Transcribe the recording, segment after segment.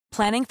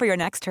Planning for your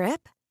next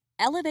trip?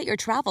 Elevate your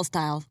travel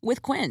style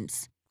with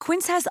Quince.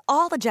 Quince has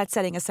all the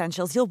jet-setting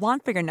essentials you'll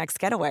want for your next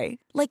getaway,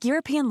 like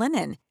European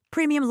linen,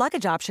 premium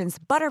luggage options,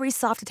 buttery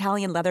soft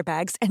Italian leather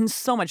bags, and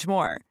so much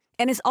more.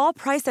 And is all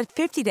priced at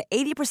 50 to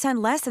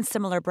 80% less than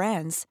similar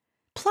brands.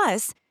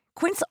 Plus,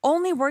 Quince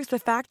only works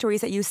with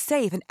factories that use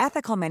safe and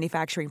ethical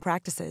manufacturing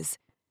practices.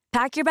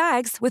 Pack your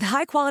bags with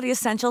high-quality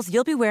essentials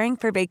you'll be wearing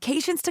for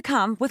vacations to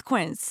come with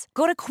Quince.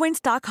 Go to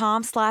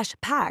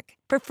quince.com/pack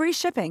for free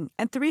shipping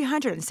and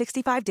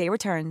 365-day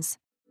returns.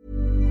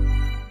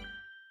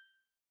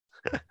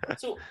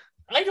 So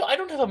I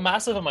don't have a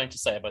massive amount to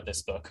say about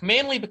this book,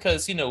 mainly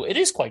because, you know, it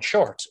is quite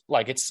short.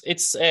 Like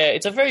it's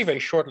a very, very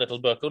short little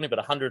book, only about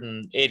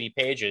 180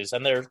 pages,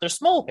 and they're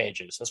small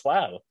pages as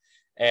well.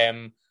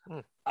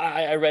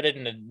 I read it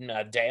in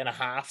a day and a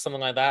half,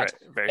 something like that.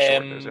 Very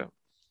short, yeah.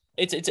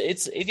 It's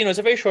you know, it's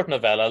a very short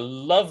novella. I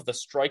love the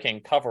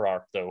striking cover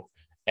art though.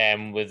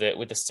 With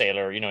the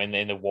sailor, you know,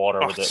 in the water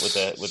with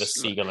a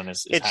seagull in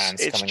his hands.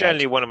 It's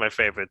generally one of my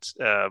favorite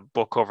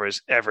book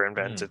covers ever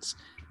invented.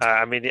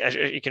 I mean,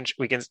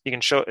 we can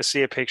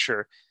see a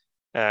picture,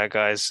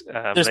 guys.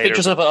 There's later.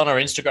 Pictures of it on our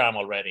Instagram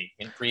already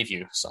in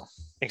preview. So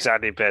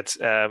exactly, but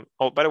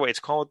by the way, it's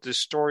called "The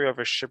Story of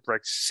a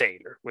Shipwrecked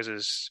Sailor," which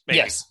is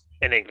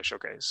in English.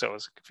 Okay, so I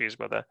was confused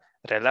about that.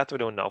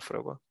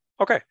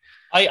 Okay,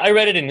 I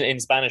read it in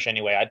Spanish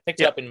anyway. I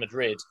picked it up in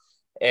Madrid,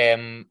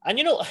 and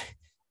you know.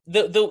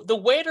 The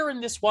waiter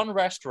in this one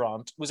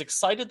restaurant was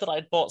excited that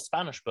I'd bought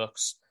Spanish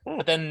books,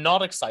 but then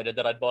not excited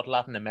that I'd bought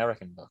Latin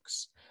American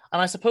books.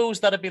 And I suppose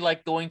that'd be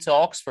like going to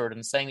Oxford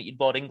and saying that you'd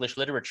bought English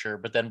literature,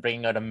 but then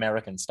bringing out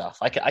American stuff.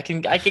 I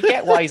can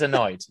get why he's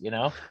annoyed, you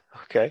know?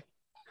 Okay.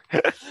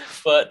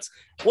 But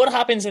what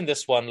happens in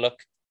this one? Look,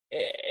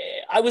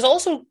 I was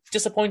also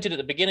disappointed at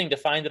the beginning to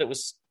find that it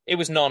was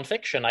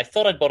nonfiction. I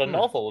thought I'd bought a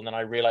novel, and then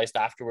I realized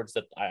afterwards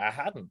that I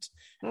hadn't.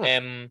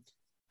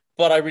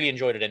 But I really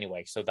enjoyed it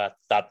anyway, so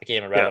that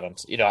became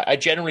irrelevant. You know, I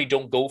generally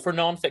don't go for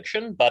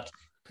nonfiction, but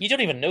you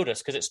don't even notice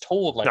because it's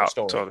told like a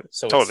story. Totally,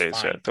 so totally,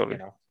 it's fine, totally.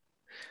 You know?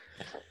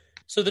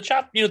 So the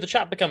chap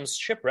becomes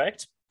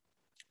shipwrecked,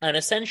 and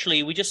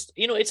essentially we just,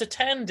 you know, it's a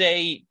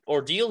 10-day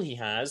ordeal he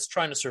has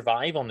trying to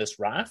survive on this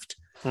raft.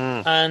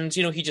 And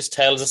you know, he just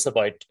tells us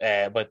about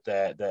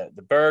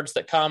the birds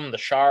that come, the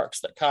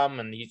sharks that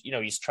come, and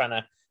he's trying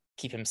to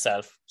keep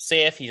himself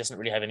safe. He doesn't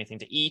really have anything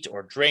to eat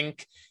or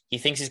drink. He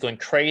thinks he's going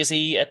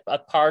crazy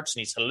at parts,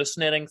 and he's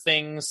hallucinating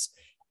things.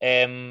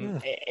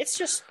 It's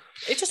just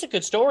a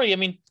good story. I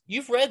mean,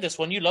 you've read this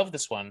one, you love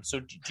this one. So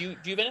do you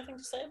have anything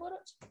to say about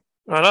it?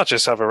 Well, not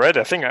just have I read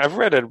it. I think I've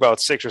read it about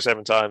 6 or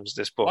 7 times.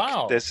 This book.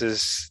 Wow. This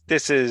is.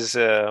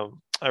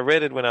 I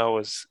read it when I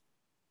was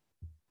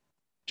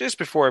just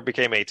before I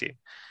became 18,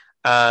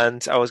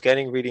 and I was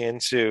getting really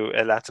into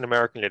Latin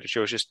American literature.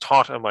 It was just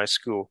taught in my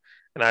school.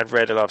 And I'd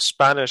read a lot of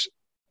Spanish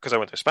because I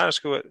went to Spanish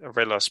school. I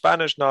read a lot of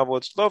Spanish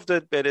novels, loved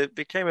it, but it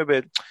became a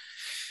bit.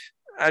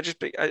 I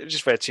just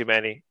read too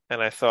many,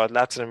 and I thought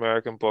Latin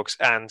American books,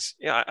 and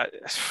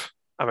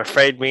I'm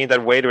afraid me and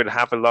that waiter would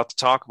have a lot to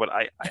talk about.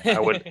 I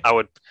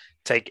would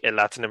take a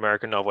Latin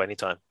American novel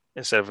anytime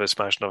instead of a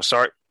Spanish novel.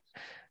 Sorry,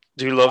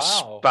 do love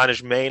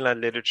Spanish mainland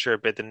literature,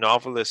 but the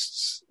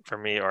novelists for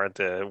me are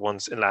the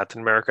ones in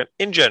Latin America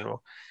in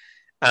general,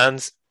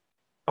 and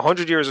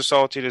 100 Years of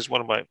Solitude is one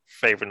of my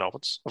favorite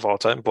novels of all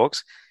time,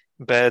 books.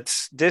 But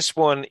this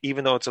one,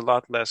 even though it's a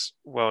lot less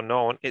well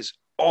known, is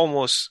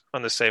almost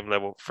on the same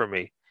level for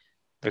me.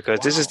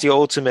 Because this is the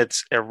ultimate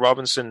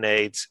Robinson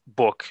Nade's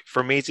book.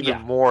 For me, it's even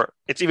more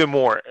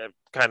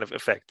kind of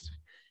effective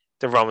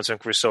than Robinson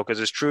Crusoe, because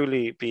it's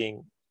truly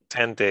being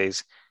 10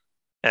 days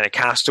and a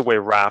castaway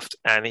raft,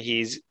 and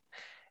he's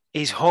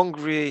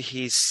hungry,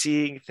 he's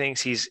seeing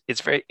things,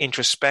 it's very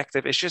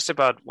introspective. It's just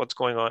about what's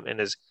going on in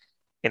his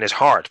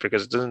heart,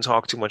 because it doesn't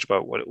talk too much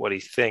about what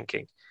he's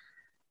thinking.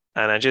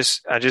 And I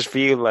just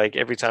feel like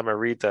every time I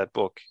read that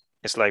book,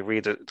 it's like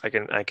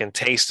I can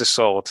taste the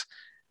salt.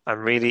 I'm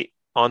really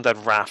on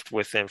that raft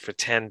with him for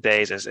 10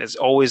 days. It's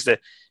always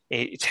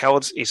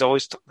he's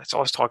always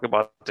talking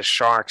about the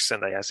sharks,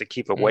 and he has to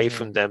keep away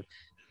from them.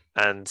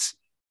 And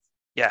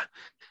yeah.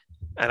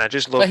 And I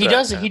just love. But he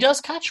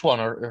does catch one,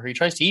 or he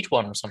tries to eat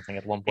one or something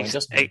at one point,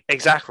 doesn't he?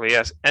 Exactly,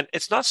 yes. And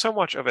it's not so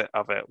much of a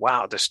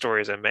wow, the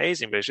story is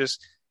amazing, but it's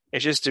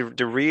just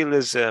the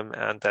realism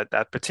and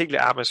that particular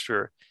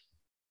atmosphere,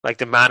 like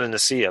The Man in the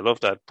Sea. I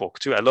love that book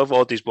too. I love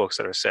all these books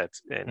that are set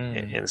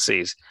in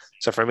seas.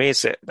 So for me,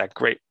 it's that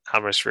great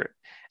atmosphere.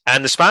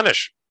 And the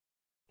Spanish,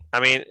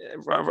 I mean,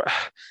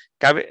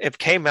 it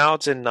came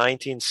out in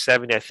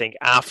 1970, I think,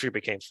 after he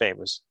became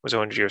famous, was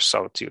 100 Years of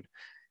Solitude.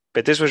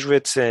 But this was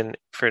written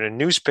for the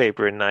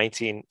newspaper in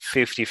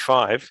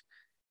 1955.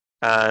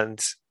 And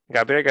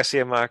Gabriel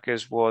Garcia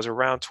Marquez was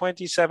around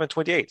 27,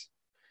 28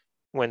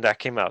 when that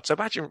came out. So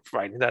imagine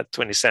writing that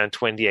 27,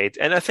 28.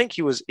 And I think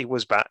it was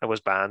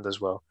banned as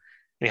well.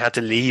 And he had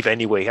to leave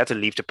anyway. He had to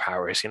leave to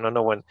Paris.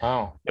 No one.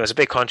 Oh. It was a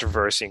big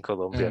controversy in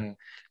Colombia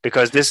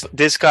because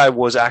this guy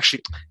was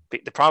actually.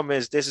 The problem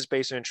is this is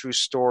based on a true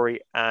story,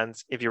 and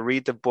if you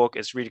read the book,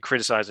 it's really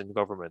criticizing the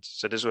government.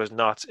 So this was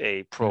not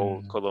a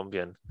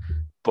pro-Colombian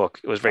book.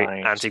 It was a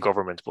very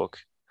anti-government book.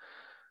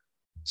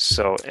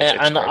 So,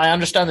 and I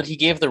understand that he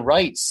gave the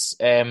rights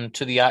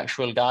to the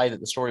actual guy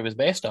that the story was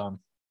based on.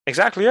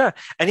 Exactly, yeah.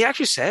 And he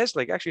actually says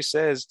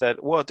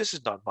that, well, this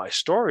is not my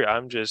story.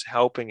 I'm just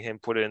helping him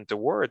put it into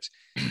words.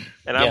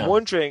 And I'm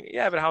wondering,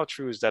 but how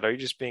true is that? Are you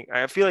just being?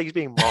 I feel like he's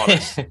being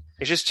modest.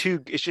 It's just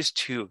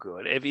too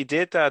good. If he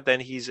did that, then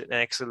he's an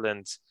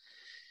excellent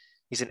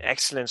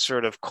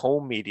sort of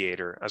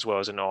co-mediator as well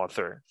as an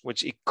author,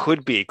 which it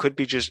could be. It could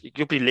be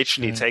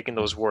literally taking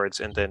those words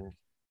and then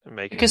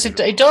making, because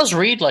it does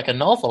read like a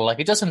novel.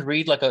 Like, it doesn't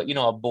read like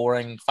a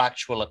boring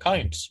factual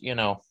account.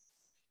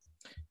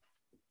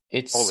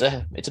 It's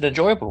an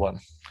enjoyable one.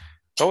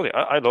 Totally,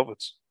 I love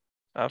it.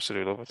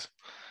 Absolutely love it.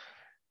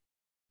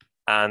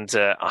 And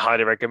I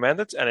highly recommend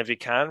it. And if you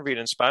can, read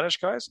in Spanish,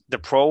 guys. The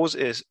prose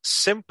is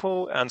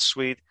simple and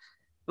sweet,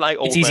 like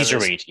it's easy to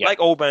read. Yeah. Like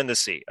Old Man in the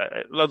Sea.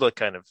 I love that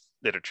kind of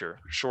literature,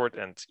 short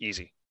and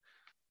easy.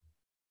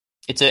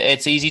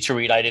 It's easy to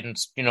read. I didn't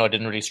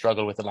really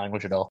struggle with the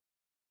language at all.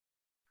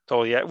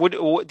 So yeah,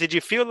 did you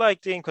feel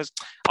like, Dean? Because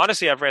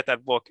honestly, I've read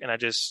that book, and I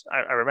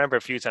remember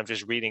a few times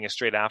just reading it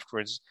straight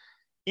afterwards.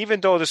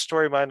 Even though the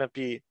story might not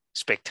be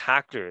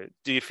spectacular,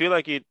 do you feel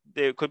like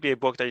there could be a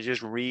book that you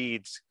just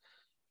read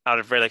out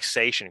of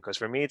relaxation? Because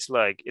for me, it's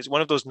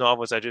one of those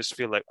novels I just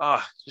feel like,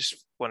 just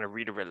want to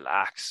read and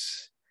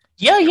relax.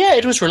 Yeah,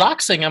 it was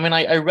relaxing. I mean,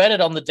 I read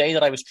it on the day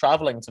that I was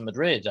traveling to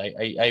Madrid.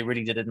 I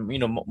really did it,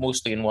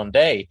 mostly in one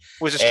day.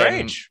 Which is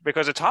strange,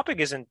 because the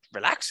topic isn't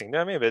relaxing. You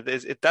know what I mean?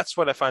 But that's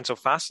what I find so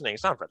fascinating.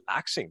 It's not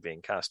relaxing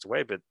being cast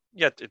away, but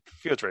yet it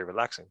feels very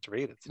relaxing to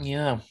read it.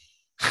 Yeah.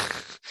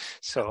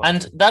 So,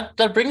 and that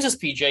brings us,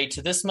 PJ,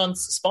 to this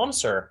month's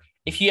sponsor.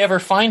 If you ever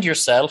find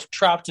yourself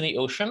trapped in the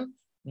ocean,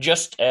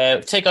 just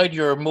take out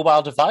your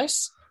mobile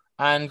device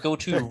and go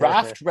to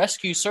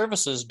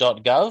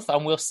raftrescueservices.gov,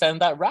 and we'll send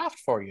that raft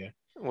for you.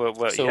 Well,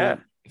 so yeah.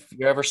 If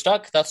you're ever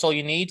stuck, that's all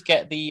you need.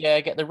 Get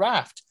the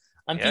raft.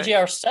 And PJ,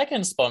 our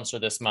second sponsor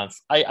this month,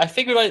 I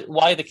figured out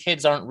why the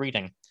kids aren't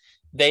reading.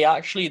 They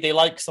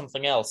like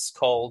something else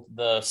called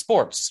the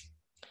sports.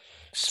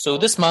 So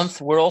this month,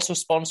 we're also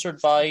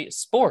sponsored by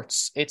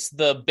Sports. It's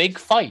the Big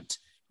Fight.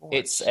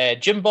 It's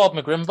Jim Bob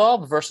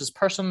McGrimbob versus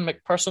Person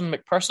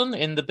McPherson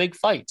in the Big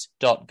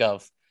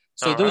Fight.gov.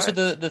 So those are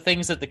the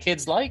things that the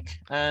kids like,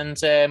 and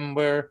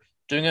we're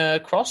doing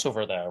a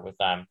crossover there with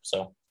them.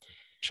 So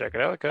check it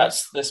out,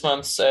 guys. That's this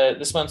month's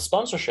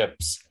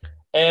sponsorships.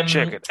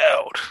 Check it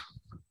out.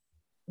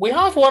 We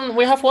have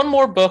one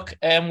more book,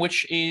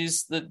 which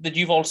is that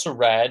you've also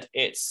read.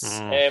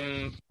 It's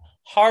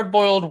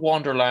Hard-Boiled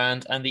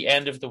Wonderland and the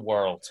End of the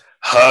World.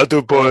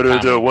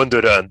 Hard-Boiled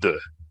Wonderland to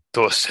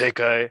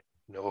Sekai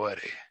no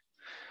Wari.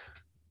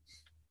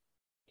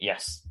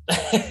 Yes.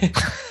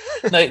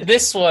 Now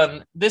this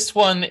one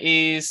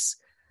is.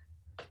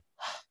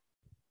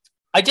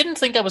 I didn't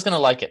think I was going to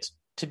like it,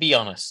 to be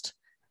honest,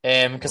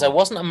 because I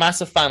wasn't a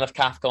massive fan of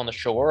Kafka on the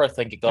Shore. I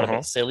think it got a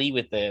bit silly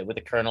with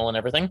the Colonel and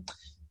everything,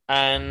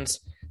 and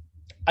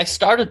I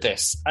started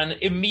this, and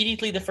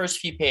immediately the first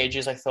few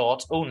pages, I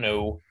thought, oh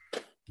no.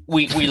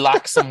 We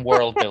lack some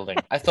world building.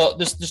 I thought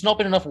there's not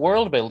been enough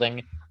world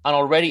building, and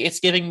already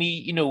it's giving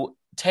me,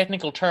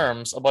 technical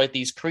terms about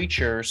these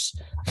creatures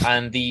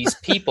and these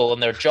people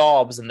and their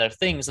jobs and their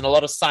things, and a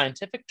lot of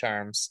scientific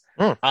terms.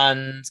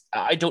 And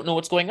I don't know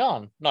what's going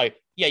on. Now,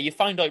 yeah, you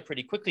find out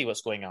pretty quickly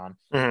what's going on.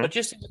 But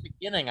just in the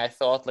beginning, I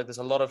thought there's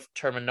a lot of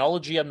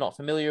terminology I'm not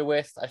familiar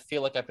with. I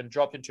feel like I've been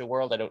dropped into a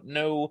world I don't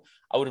know.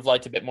 I would have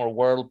liked a bit more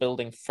world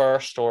building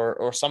first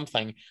or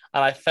something.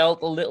 And I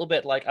felt a little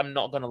bit like I'm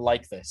not going to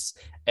like this.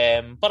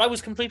 But I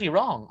was completely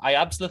wrong. I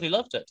absolutely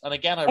loved it. And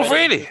again,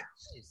 really?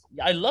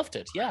 I loved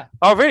it. Yeah.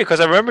 Oh, really? Because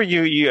I remember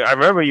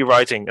you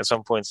writing at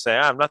some point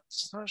saying, I'm not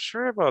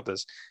sure about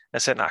this. I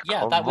said,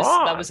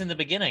 that was in the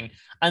beginning.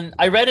 And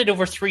I read it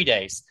over 3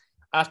 days.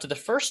 After the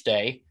first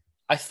day,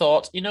 I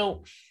thought,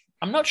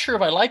 I'm not sure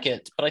if I like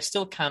it, but I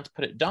still can't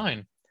put it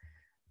down.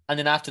 And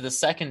then after the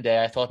second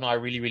day, I thought, no, I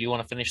really, really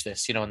want to finish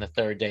this. And the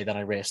third day, then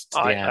I raced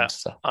to the end.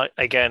 So. I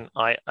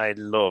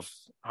love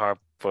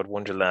Hard-Boiled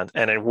Wonderland,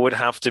 and it would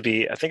have to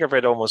be. I think I've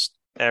read almost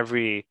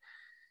every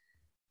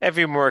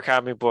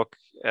Murakami book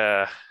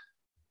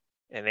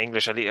in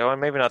English.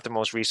 Maybe not the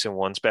most recent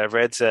ones, but I've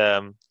read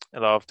a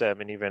lot of them,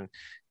 and even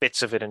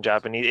bits of it in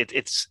Japanese.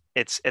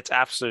 It's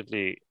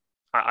absolutely.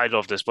 I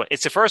love this book.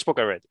 It's the first book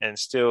I read, and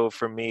still,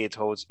 for me, it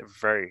holds a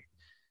very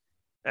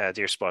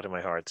dear spot in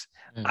my heart.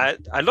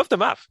 I love the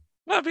map.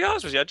 I'll be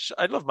honest with you.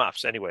 I love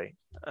maps anyway.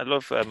 I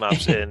love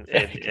maps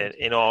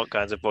in all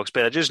kinds of books,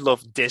 but I just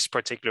love this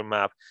particular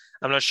map.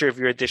 I'm not sure if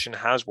your edition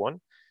has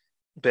one,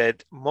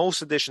 but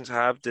most editions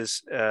have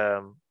this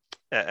a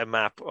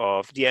map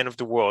of the end of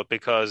the world,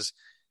 because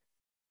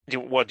do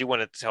you want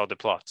to tell the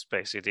plot,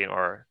 basically,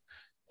 or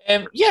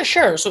Yeah,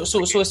 sure. So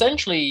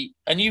essentially,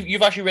 and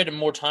you've actually read it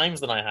more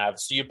times than I have,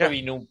 so you Yeah.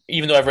 probably know.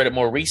 Even though I've read it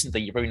more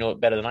recently, you probably know it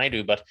better than I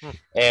do. But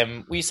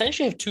Hmm. we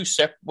essentially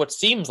have what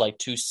seems like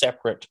two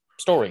separate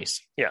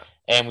stories. Yeah.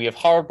 And we have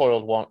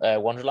Hardboiled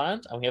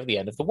Wonderland, and we have the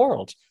End of the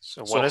World.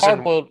 So So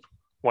Hardboiled,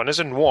 one is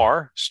a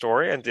noir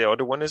story, and the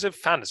other one is a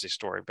fantasy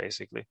story,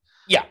 basically.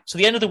 yeah. So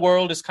the End of the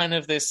World is kind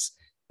of this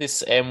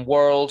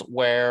world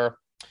where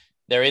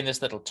they're in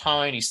this little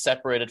town. He's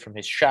separated from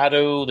his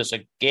shadow. There's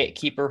a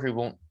gatekeeper who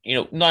won't,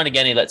 now and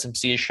again he lets him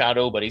see his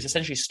shadow, but he's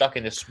essentially stuck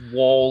in this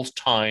walled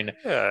town.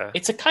 Yeah.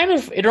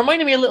 It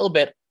reminded me a little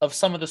bit of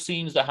some of the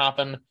scenes that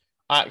happen.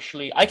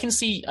 Actually, I can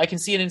see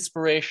an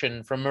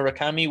inspiration from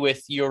Murakami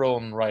with your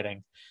own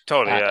writing.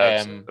 Totally,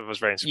 yeah. I was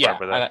very inspired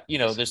by that.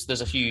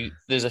 There's a few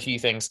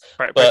things,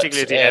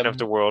 particularly the end of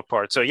the world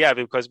part. So yeah,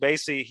 because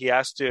basically he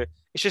has to.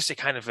 It's just a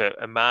kind of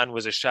a man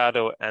was a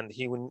shadow, and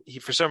he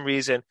for some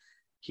reason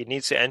he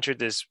needs to enter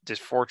this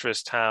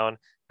fortress town,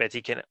 but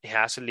he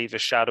has to leave a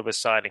shadow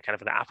beside in kind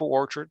of an apple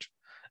orchard.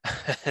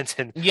 And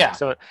then, yeah.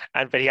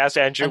 But he has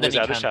to enter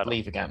without a shadow. And then he can't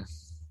leave again.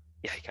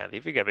 Yeah, he can't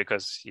leave again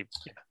because he.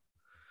 Yeah.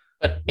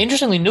 But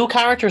interestingly, no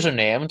characters are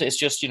named. It's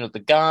just,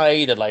 the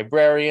guy, the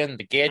librarian,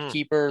 the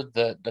gatekeeper,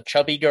 the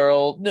chubby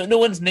girl. No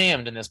one's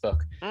named in this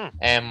book.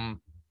 And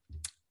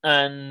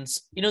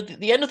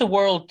the End of the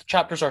World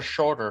chapters are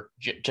shorter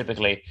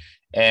typically.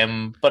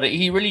 But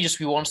he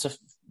wants to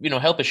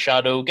help his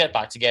shadow get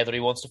back together.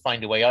 He wants to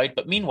find a way out.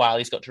 But meanwhile,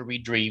 he's got to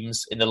read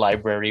dreams in the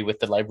library with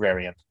the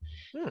librarian.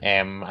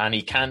 And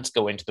he can't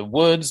go into the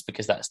woods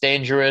because that's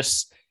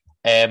dangerous.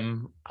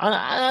 And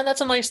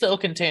that's a nice little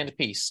contained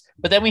piece.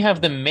 But then we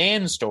have the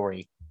main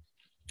story,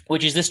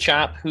 which is this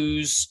chap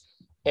who's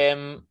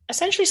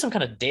essentially some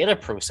kind of data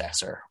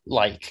processor.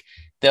 Like,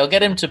 they'll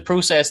get him to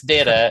process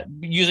data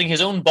using his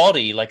own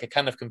body, like a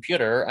kind of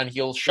computer, and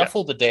he'll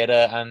shuffle the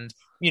data and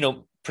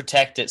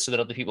protect it so that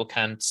other people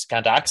can't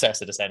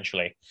access it,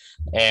 essentially.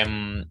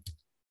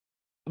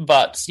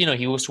 But he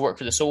goes to work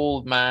for this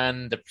old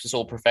man, this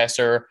old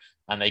professor,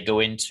 and they go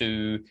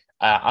into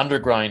an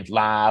underground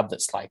lab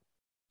that's like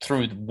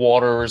through the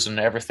waters and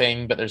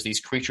everything, but there's these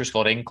creatures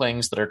called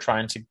Inklings that are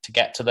trying to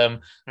get to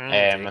them,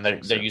 and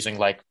they're using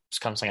like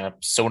some kind of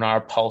sonar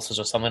pulses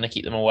or something to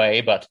keep them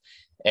away. But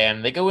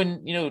they go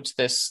in, to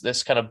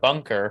this kind of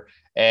bunker,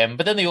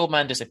 but then the old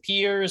man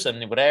disappears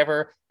and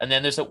whatever. And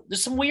then there's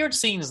some weird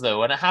scenes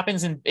though, and it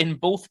happens in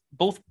both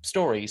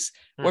stories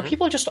where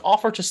people just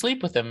offer to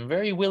sleep with him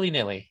very willy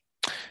nilly.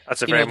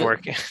 That's a very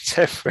working.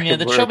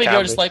 The chubby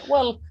girl is like,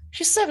 well,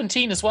 she's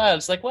 17 as well.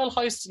 It's like, well,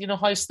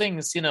 how's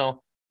things?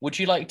 Would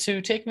you like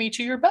to take me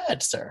to your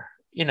bed, sir?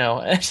 And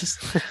it's just,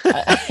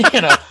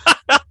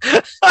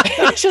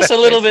 it's just a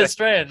little bit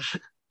strange.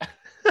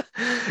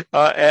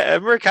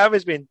 Murakami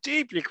has been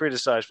deeply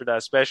criticized for that,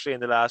 especially in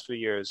the last few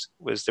years,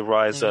 was the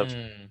rise of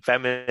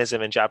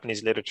feminism in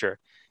Japanese literature.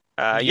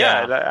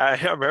 I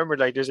remember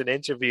there's an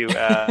interview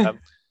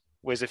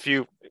with a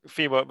few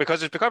female,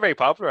 because it's become very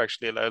popular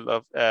actually. I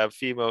love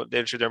female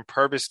literature. They're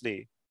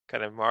purposely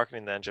kind of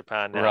marketing that in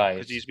Japan now, right?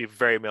 Because it used to be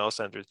very male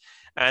centered,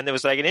 and there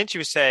was like an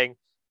interview saying,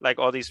 like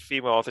all these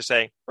female authors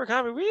saying,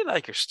 Murakami, we really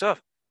like your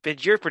stuff,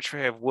 but your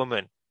portrayal of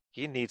woman,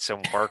 you need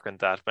some work on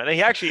that, man. And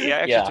he actually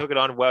took it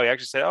on well. He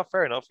actually said, "Oh,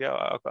 fair enough.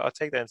 Yeah, I'll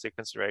take that into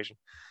consideration."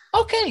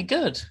 Okay,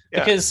 good.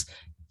 Yeah. Because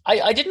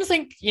I didn't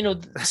think,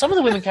 some of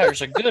the women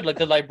characters are good, like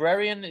the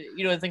librarian,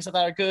 and things like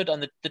that are good.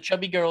 And the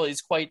chubby girl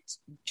is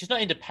she's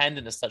not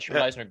independent as such. She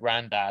relies on her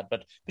granddad,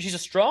 but she's a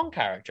strong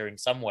character in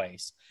some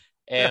ways.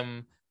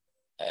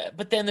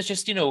 But then there's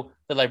just, the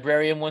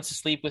librarian wants to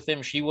sleep with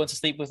him. She wants to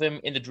sleep with him.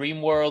 In the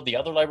dream world, the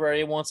other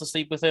librarian wants to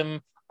sleep with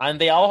him.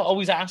 And they all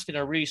always ask in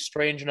a really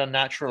strange and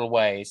unnatural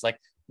way. It's like,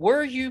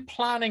 were you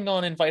planning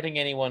on inviting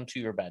anyone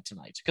to your bed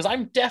tonight? Because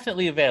I'm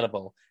definitely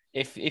available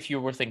if you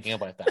were thinking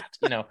about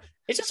that.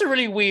 It's just a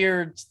really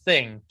weird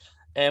thing.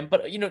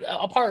 But,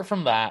 apart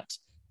from that,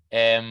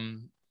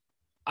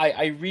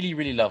 I really,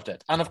 really loved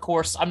it. And of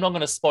course, I'm not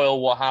going to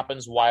spoil what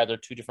happens. Why are there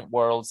two different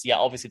worlds? Yeah,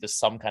 obviously there's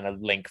some kind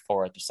of link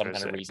for it. There's some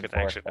kind of reason for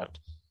it. But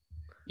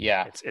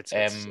yeah, it's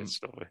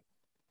lovely.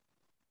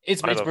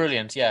 It's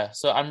brilliant. Yeah.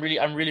 So I'm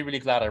really, really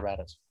glad I read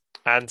it.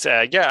 And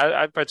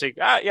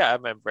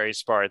I'm very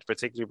inspired,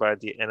 particularly by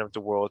the End of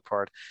the World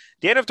part.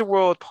 The End of the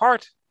World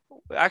part,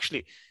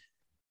 actually,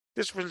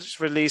 this was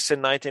released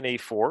in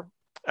 1984,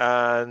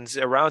 and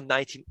around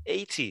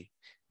 1980.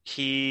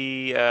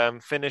 He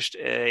finished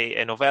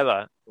a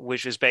novella,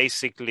 which is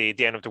basically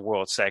the End of the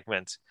World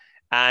segment,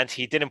 and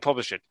he didn't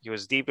publish it. He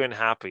was deeply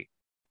unhappy.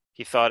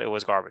 He thought it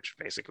was garbage,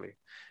 basically.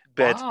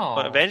 But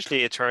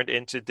eventually it turned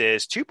into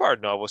this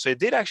two-part novel. So it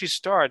did actually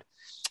start.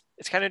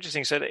 It's kind of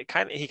interesting. So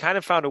he kind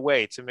of found a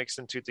way to mix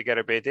them two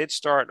together. But it did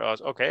start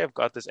as, okay, I've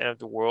got this End of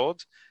the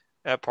World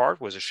part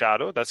was a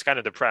shadow. That's kind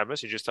of the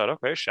premise. You just thought,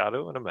 okay,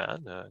 shadow and a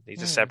man need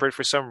to separate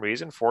for some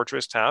reason.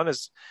 Fortress town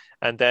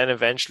and then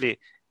eventually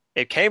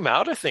it came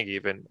out, I think,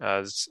 even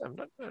as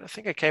I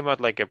think it came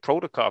out like a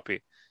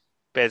protocopy,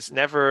 but it's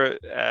never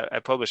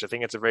published. I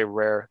think it's a very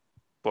rare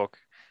book.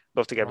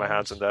 Love to get my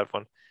hands on that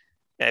one.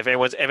 If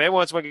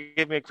anyone's going to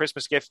give me a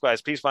Christmas gift,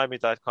 guys, please find me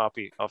that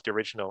copy of the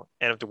original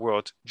End of the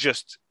World,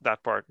 just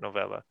that part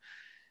novella.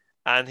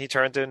 And he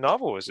turned to a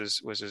novel,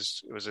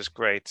 was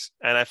great.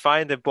 And I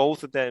find that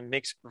both of them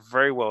mix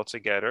very well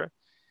together.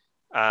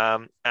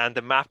 And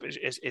the map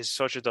is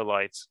such a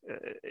delight.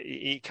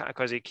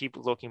 Because you keep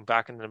looking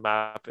back in the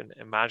map and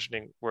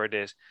imagining where it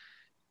is.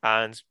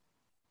 And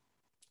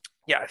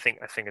yeah, I think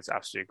it's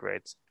absolutely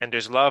great. And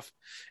there's love.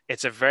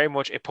 It's a very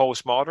much a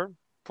postmodern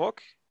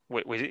book.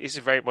 He's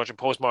very much a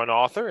postmodern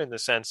author in the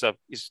sense of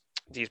these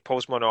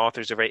postmodern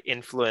authors are very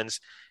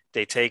influenced.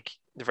 They're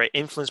very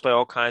influenced by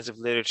all kinds of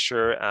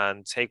literature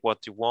and take what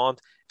they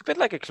want. A bit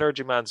like A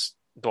Clergyman's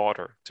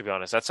Daughter, to be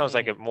honest. That sounds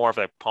like a more of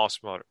a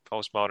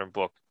postmodern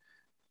book.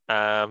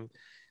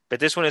 But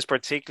this one is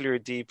particularly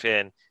deep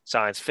in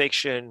science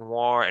fiction,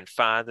 noir, and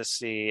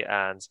fantasy,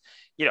 and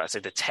it's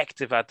a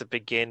detective at the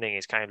beginning.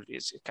 It's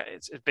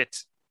a bit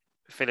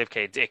Philip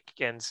K.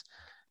 Dickens,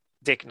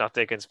 not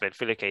Dickens, but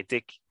Philip K.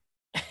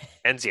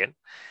 Dickensian.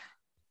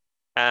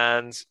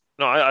 And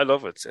no, I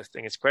love it. I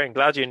think it's great. I'm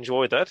glad you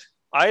enjoyed that.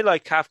 I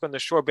like Kafka on the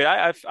Shore, but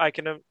I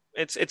can.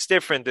 It's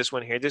different. This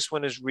one here. This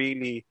one is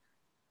really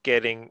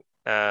getting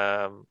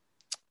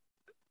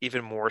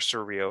even more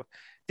surreal.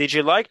 Did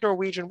you like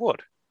Norwegian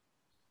Wood?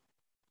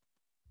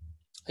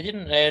 I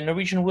didn't.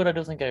 Norwegian Wood, I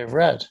don't think I've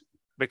read.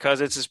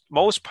 Because it's his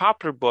most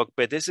popular book,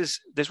 but this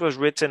was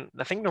written,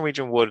 I think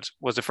Norwegian Wood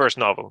was the first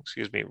novel,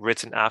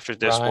 written after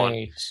this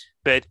one.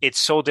 But it's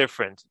so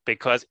different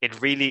because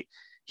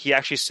he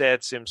actually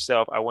said to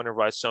himself, I want to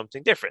write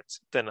something different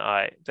than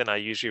I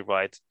usually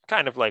write,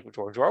 kind of like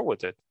George Orwell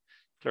did,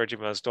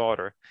 Clergyman's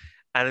Daughter.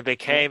 And it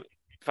became,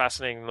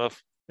 fascinating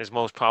enough, his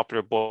most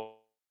popular book.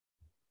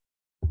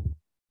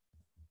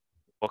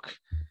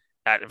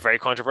 At a very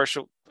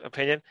controversial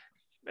opinion,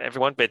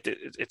 everyone, but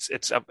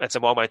it's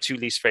among my two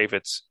least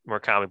favorites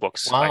Murakami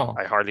books. Wow.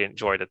 I hardly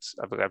enjoyed it.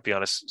 I'll be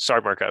honest.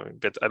 Sorry, Murakami,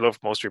 but I love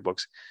most of your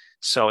books.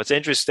 So it's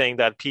interesting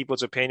that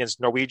people's opinions,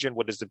 Norwegian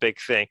Wood is the big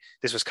thing.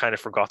 This was kind of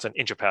forgotten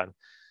in Japan,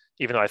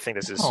 even though I think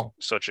this is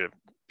such a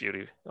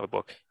beauty of a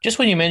book. Just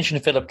when you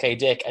mentioned Philip K.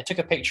 Dick, I took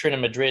a picture in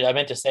Madrid. I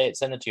meant to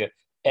send it to you.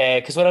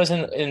 Because when I was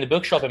in the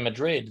bookshop in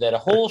Madrid, they had a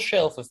whole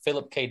shelf of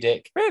Philip K.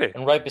 Dick. Really?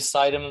 And right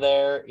beside him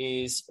there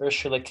is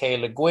Ursula K.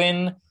 Le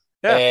Guin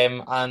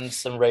and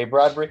some Ray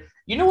Bradbury.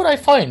 You know what I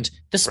find?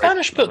 The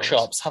Spanish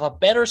bookshops have a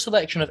better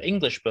selection of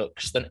English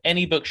books than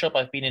any bookshop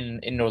I've been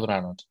in Northern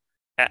Ireland.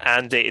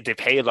 And they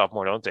pay a lot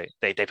more, don't they?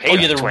 They pay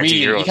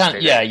 €20. You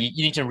can't.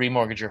 You need to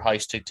remortgage your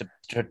house to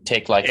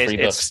take like 3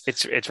 books.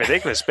 It's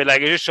ridiculous, but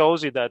like it just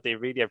shows you that they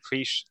really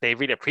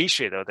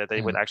appreciate though, that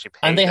they would actually pay.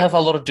 And they have a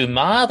lot of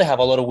Dumas. They have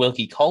a lot of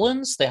Wilkie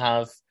Collins. They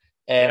have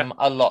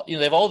a lot.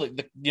 They have all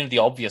the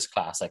obvious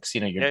classics.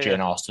 Your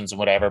Jane Austens and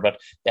whatever. But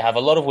they have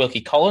a lot of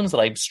Wilkie Collins that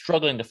I'm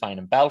struggling to find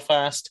in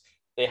Belfast.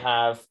 They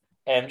have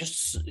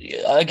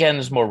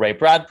there's more Ray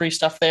Bradbury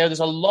stuff there. There's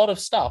a lot of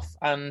stuff,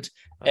 and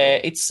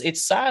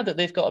it's sad that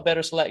they've got a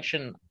better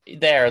selection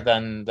there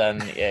than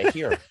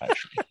here,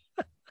 actually.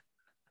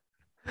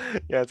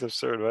 Yeah, it's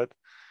absurd, right?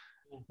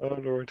 Oh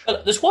Lord.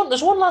 Well, there's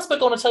one last book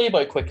I want to tell you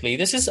about quickly.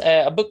 This is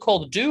a book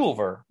called Do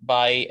Over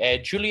by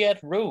Juliette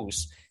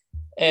Rose.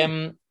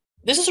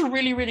 This is a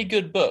really, really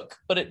good book,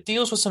 but it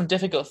deals with some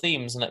difficult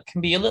themes, and it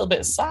can be a little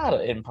bit sad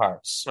in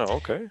parts. Oh,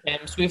 okay.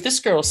 So we have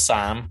this girl,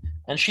 Sam,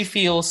 and she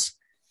feels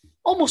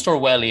almost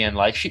Orwellian,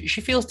 like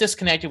she feels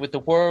disconnected with the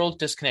world,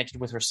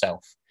 disconnected with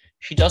herself.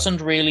 She doesn't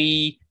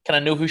really kind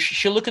of know who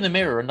she'll look in the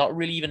mirror and not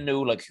really even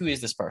know, like, who is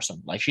this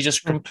person? Like, she's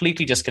just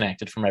completely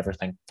disconnected from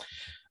everything.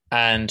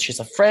 And she has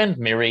a friend,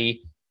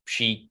 Miri.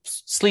 She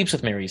sleeps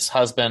with Miri's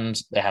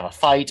husband. They have a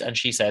fight, and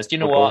she says, you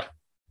know what?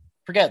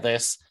 Forget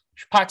this.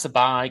 She packs a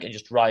bag and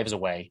just drives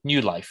away.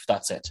 New life.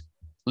 That's it.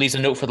 Leaves a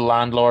note for the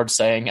landlord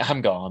saying,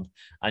 I'm gone,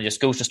 and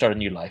just goes to start a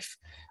new life.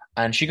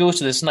 And she goes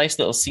to this nice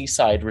little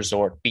seaside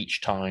resort,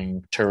 beach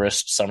town,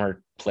 tourist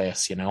summer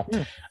place,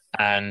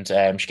 And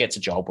she gets a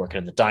job working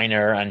in the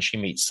diner, and she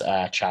meets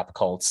a chap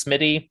called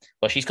Smitty.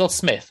 Well, she's called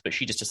Smith, but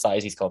she just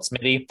decides he's called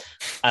Smitty,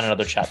 and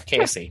another chap,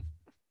 Casey.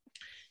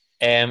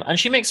 And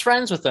she makes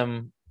friends with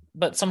them,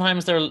 but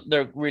sometimes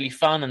they're really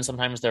fun, and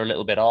sometimes they're a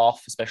little bit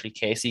off, especially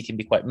Casey can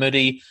be quite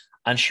moody.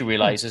 And she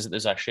realizes that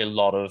there's actually a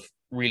lot of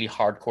really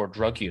hardcore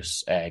drug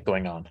use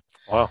going on.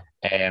 Wow.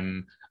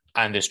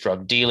 And there's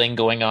drug dealing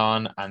going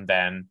on, and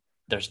then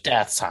there's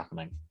deaths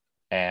happening.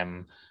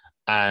 And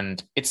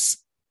it's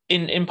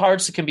in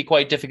parts it can be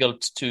quite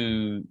difficult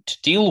to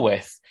deal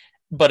with,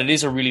 but it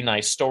is a really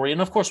nice story.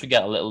 And of course we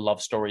get a little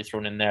love story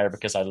thrown in there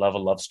because I love a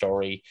love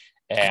story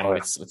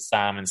with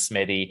Sam and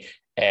Smitty.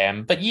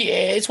 But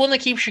yeah, it's one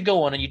that keeps you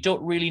going, and you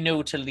don't really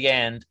know till the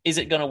end, is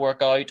it going to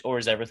work out, or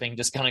is everything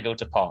just going to go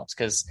to pot?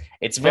 Because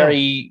it's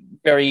very,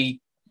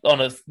 very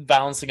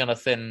balancing on a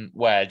thin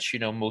wedge,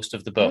 most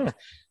of the book.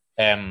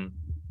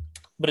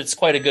 But it's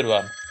quite a good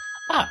one.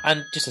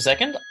 And just a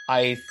second,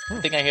 I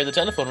think I hear the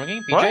telephone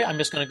ringing. BJ, what? I'm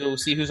just going to go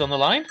see who's on the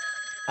line,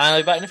 and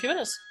I'll be back in a few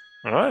minutes.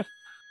 All right.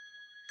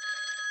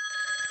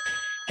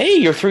 Hey,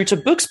 you're through to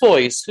Books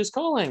Boys. Who's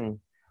calling?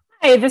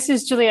 Hi, this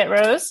is Juliette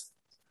Rose.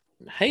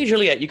 Hey,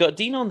 Juliet, you got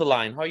Dean on the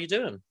line. How are you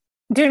doing?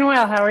 Doing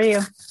well. How are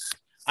you?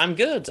 I'm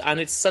good. And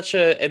it's such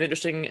an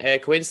interesting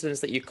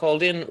coincidence that you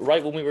called in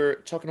right when we were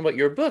talking about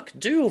your book,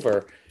 Do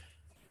Over,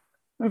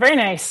 Very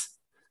nice.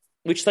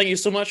 which thank you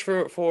so much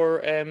for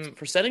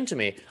sending to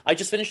me. I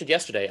just finished it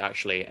yesterday,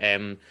 actually,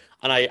 and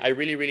I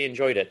really, really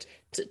enjoyed it.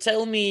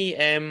 Tell me,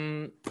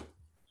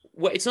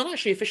 well, it's not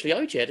actually officially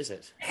out yet, is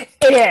it?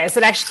 It is.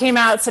 It actually came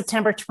out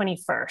September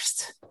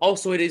 21st. Oh,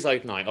 so it is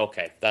out now.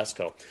 Okay, that's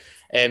cool.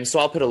 So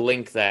I'll put a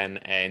link then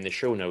in the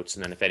show notes,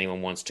 and then if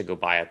anyone wants to go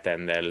buy it,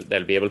 then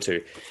they'll be able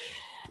to.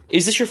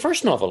 Is this your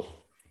first novel?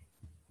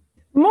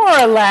 More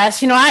or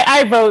less.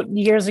 I wrote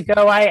years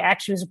ago. I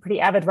actually was a pretty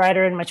avid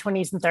writer in my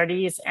 20s and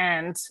 30s,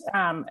 and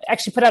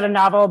actually put out a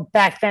novel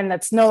back then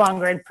that's no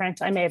longer in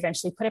print. I may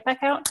eventually put it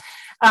back out.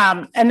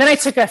 And then I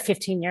took a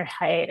 15-year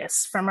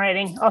hiatus from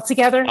writing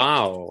altogether.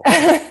 Wow.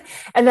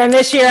 And then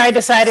this year I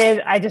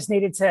decided I just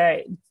needed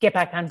to get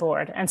back on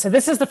board. And so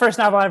this is the first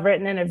novel I've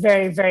written in a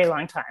very, very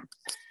long time.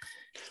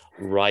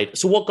 Right.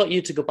 So what got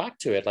you to go back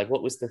to it? Like,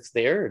 what was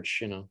the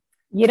urge,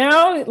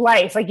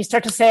 Life, like you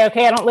start to say,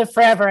 okay, I don't live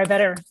forever. I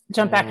better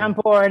jump back on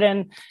board.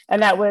 And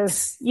that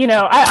was,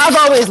 I've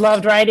always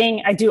loved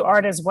writing. I do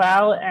art as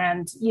well.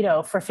 And,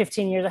 for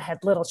 15 years, I had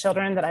little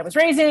children that I was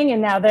raising,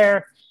 and now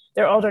they're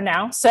older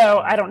now. So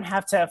I don't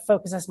have to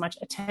focus as much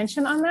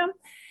attention on them.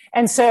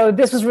 And so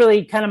this was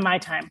really kind of my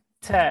time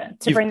to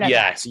bring that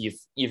back. So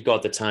you've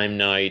got the time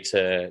now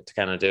to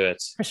kind of do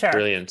it. For sure.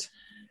 Brilliant.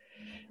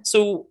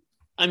 So,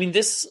 I mean,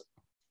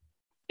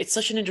 it's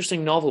such an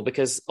interesting novel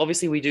because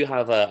obviously we do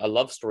have a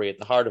love story at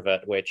the heart of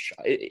it, which,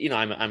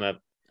 I'm a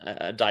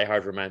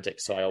diehard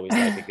romantic, so I always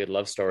like a good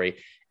love story.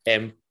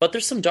 But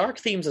there's some dark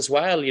themes as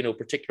well,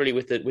 particularly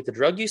with the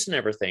drug use and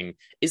everything.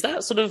 Is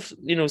that sort of,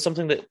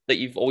 something that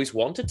you've always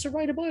wanted to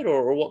write about,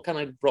 or what kind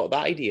of brought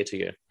that idea to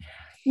you?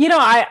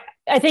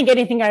 I think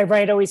anything I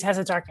write always has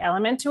a dark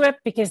element to it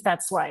because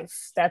that's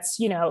life. That's,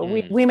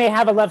 we may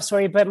have a love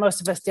story, but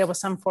most of us deal with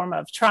some form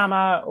of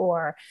trauma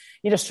or,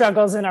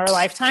 struggles in our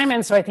lifetime.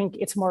 And so I think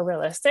it's more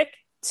realistic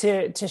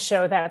to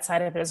show that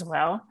side of it as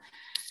well.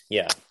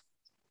 Yeah.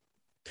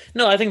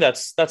 No, I think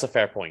that's a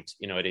fair point.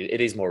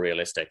 It is more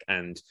realistic,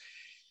 and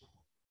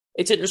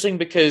it's interesting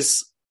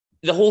because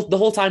the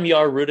whole time you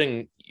are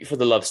rooting for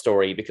the love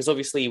story, because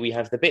obviously we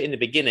have the bit in the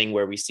beginning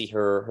where we see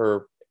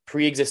her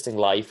pre-existing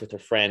life with her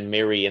friend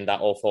Mary, and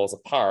that all falls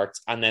apart,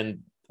 and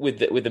then with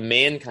the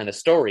main kind of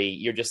story,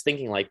 you're just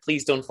thinking like,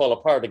 please don't fall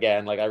apart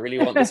again. Like, I really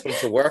want this one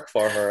to work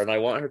for her, and I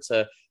want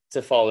her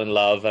to fall in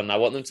love, and I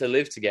want them to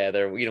live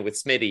together,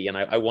 with Smitty, and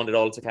I want it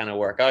all to kind of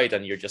work out,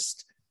 and you're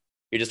just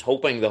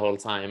hoping the whole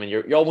time, and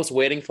you're almost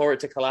waiting for it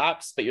to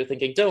collapse, but you're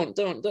thinking, don't.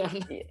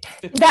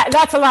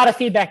 That's a lot of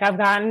feedback I've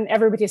gotten.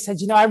 Everybody said,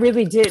 I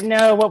really didn't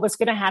know what was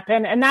going to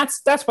happen. And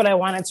that's what I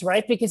wanted to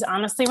write, because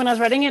honestly, when I was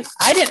writing it,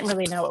 I didn't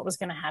really know what was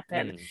going to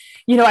happen.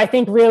 I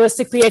think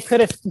realistically, it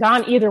could have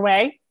gone either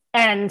way,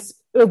 and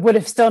it would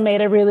have still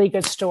made a really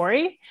good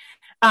story.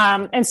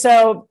 And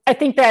so I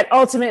think that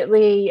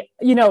ultimately,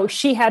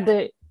 she had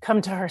to come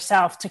to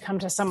herself to come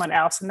to someone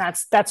else. And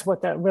that's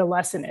what the real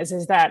lesson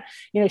is that,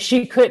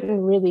 she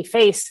couldn't really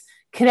face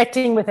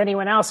connecting with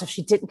anyone else if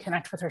she didn't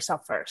connect with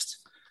herself first.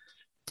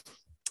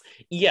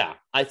 Yeah,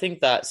 I think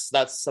that's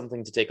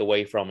something to take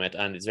away from it.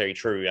 And it's very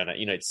true. And,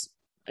 it's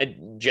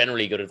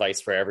generally good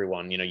advice for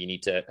everyone. You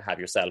need to have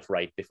yourself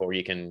right before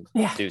you can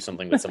do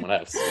something with someone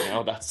else.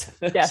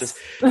 That's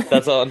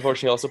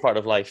unfortunately also part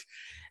of life.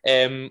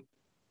 Are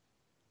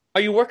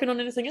you working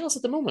on anything else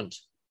at the moment?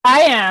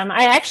 I am.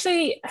 I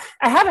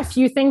have a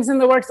few things in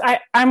the works.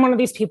 I'm one of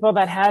these people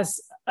that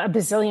has a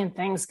bazillion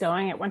things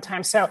going at one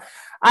time. So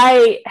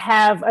I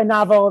have a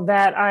novel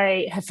that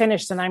I have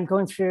finished, and I'm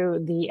going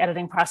through the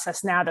editing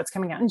process now, that's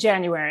coming out in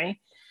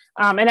January.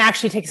 And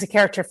actually takes a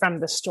character from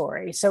the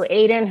story. So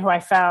Aiden, who I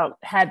felt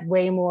had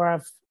way more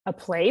of a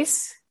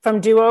place from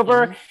Do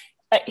Over,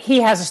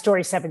 he has a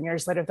story 7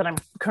 years later that I'm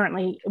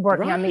currently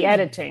working on the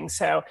editing.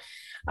 So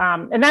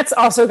and that's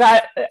also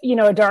got,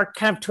 a dark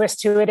kind of twist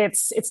to it.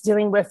 It's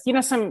dealing with,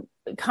 some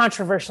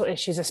controversial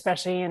issues,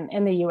 especially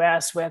in the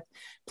US, with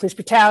police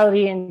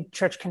brutality and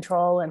church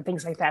control and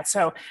things like that.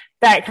 So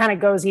that kind of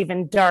goes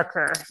even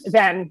darker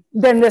than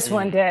this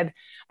one did.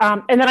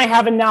 And then I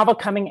have a novel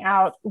coming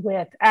out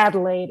with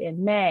Adelaide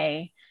in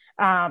May.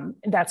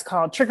 That's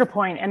called Trigger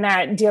Point, and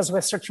that deals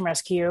with search and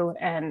rescue.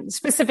 And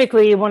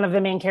specifically, one of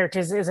the main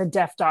characters is a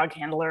deaf dog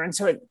handler. And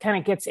so it kind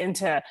of gets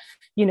into,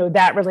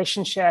 that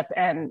relationship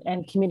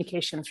and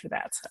communication through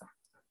that. So.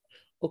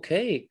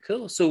 Okay,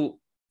 cool. So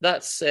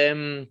that's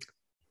going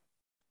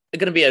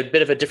to be a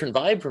bit of a different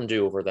vibe from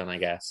Do Over then, I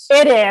guess.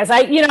 It is.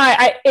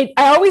 I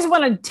always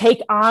want to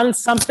take on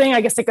something,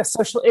 I guess, like a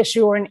social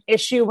issue or an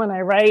issue when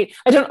I write.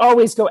 I don't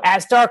always go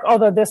as dark,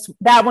 although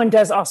that one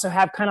does also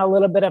have kind of a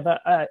little bit of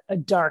a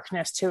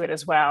darkness to it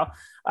as well,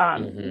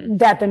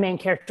 that the main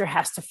character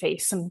has to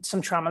face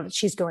some trauma that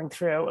she's going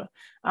through,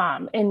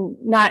 and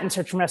not in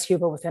search and rescue,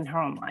 but within her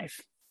own life.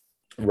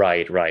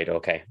 Right.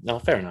 Okay. No,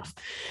 fair enough.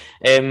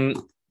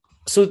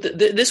 So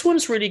this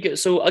one's really good.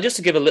 So just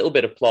to give a little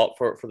bit of plot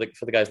for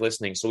the guys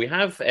listening. So we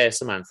have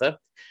Samantha,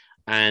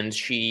 And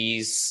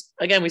she's,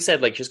 again, we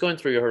said, like, she's going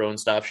through her own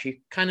stuff.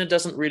 She kind of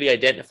doesn't really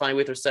identify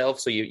with herself.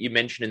 So you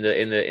mentioned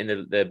in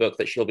the book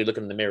that she'll be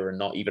looking in the mirror and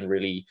not even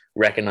really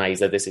recognize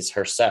that this is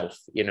herself,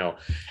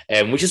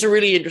 which is a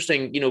really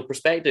interesting,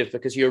 perspective,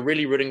 because you're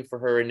really rooting for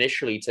her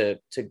initially to,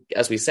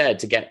 as we said,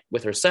 to get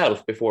with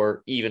herself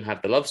before you even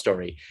have the love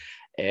story.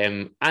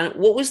 And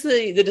what was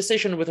the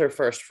decision with her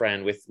first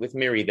friend, with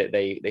Miri, that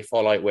they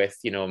fall out with?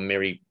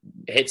 Miri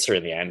hits her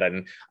in the end,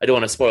 and I don't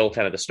want to spoil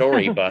kind of the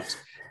story, but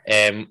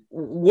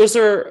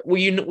were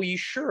you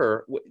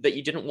sure that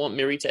you didn't want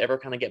Miri to ever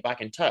kind of get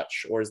back in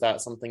touch, or is that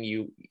something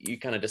you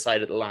kind of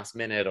decided at the last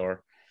minute?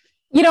 Or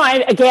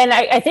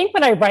I think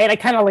when I write, I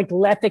kind of like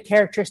let the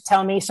characters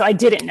tell me. So I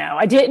didn't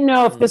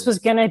know if this was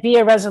going to be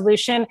a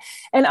resolution.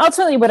 And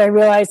ultimately what I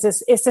realized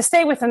is to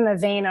stay within the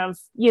vein of,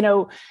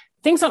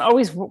 things don't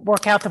always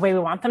work out the way we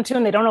want them to,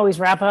 and they don't always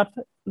wrap up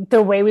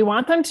the way we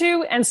want them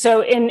to. And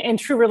so in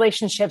true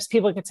relationships,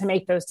 people get to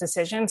make those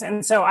decisions.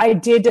 And so I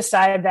did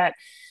decide that,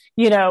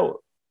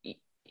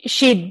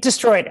 she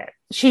destroyed it.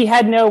 She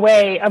had no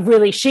way of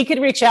she could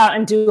reach out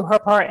and do her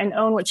part and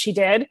own what she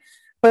did,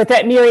 but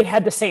that Miri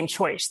had the same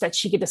choice, that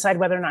she could decide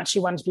whether or not she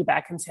wanted to be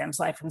back in Sam's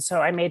life. And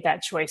so I made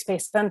that choice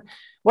based on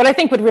what I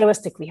think would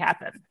realistically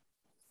happen.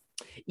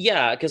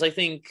 Yeah, because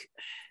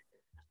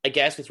I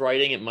guess with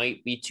writing, it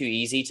might be too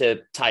easy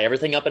to tie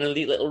everything up in a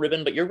neat little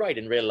ribbon, but you're right.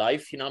 In real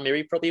life,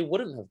 Miri probably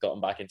wouldn't have gotten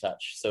back in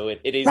touch. So it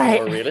is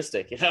more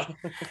realistic, Yeah,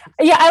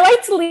 I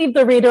like to leave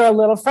the reader a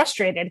little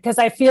frustrated, because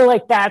I feel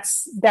like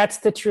that's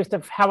the truth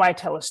of how I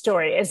tell a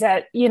story, is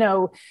that,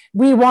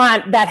 we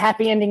want that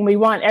happy ending. We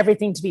want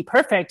everything to be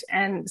perfect.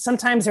 And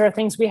sometimes there are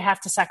things we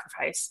have to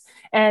sacrifice.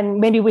 And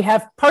maybe we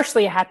have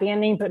partially a happy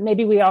ending, but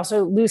maybe we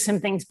also lose some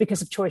things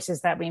because of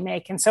choices that we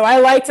make. And so I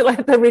like to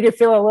let the reader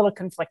feel a little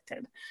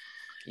conflicted.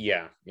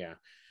 Yeah.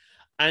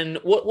 And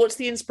what's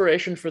the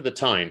inspiration for the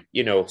town?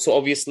 So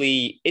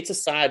obviously it's a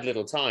sad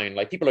little town.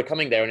 Like, people are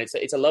coming there, and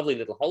it's a lovely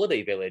little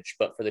holiday village.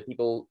 But for the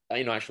people,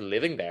 actually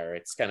living there,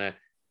 it's kind of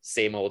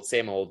same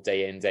old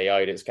day in, day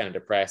out. It's kind of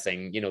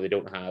depressing. They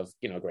don't have,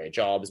 great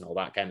jobs and all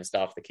that kind of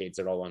stuff. The kids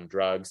are all on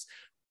drugs.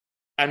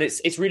 And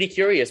it's really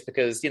curious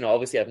because,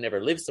 obviously I've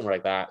never lived somewhere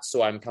like that.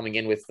 So I'm coming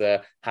in with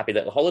the happy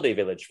little holiday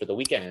village for the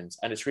weekend.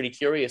 And it's really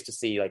curious to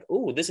see, like,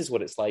 oh, this is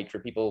what it's like for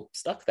people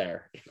stuck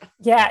there.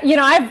 Yeah.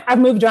 I've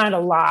moved around a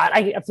lot.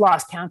 I've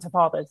lost count of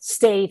all the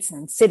states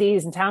and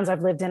cities and towns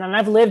I've lived in. And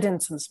I've lived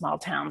in some small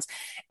towns.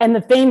 And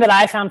the thing that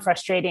I found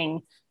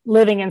frustrating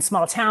living in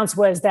small towns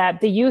was that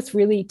the youth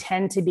really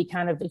tend to be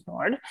kind of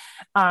ignored.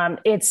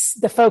 It's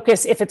the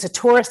focus. If it's a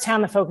tourist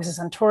town, the focus is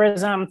on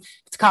tourism.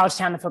 If it's a college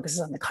town, the focus is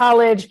on the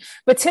college.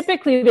 But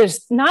typically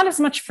there's not as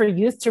much for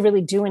youth to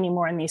really do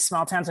anymore in these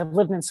small towns. I've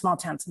lived in small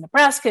towns in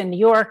Nebraska and New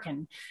York,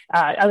 and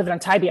I lived on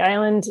Tybee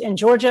Island in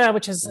Georgia,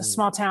 which is a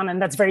small town,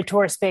 and that's very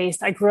tourist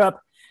based. I grew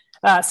up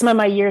some of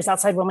my years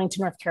outside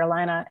Wilmington, North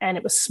Carolina, and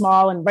it was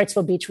small, and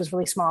Wrightsville Beach was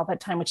really small at that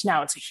time, which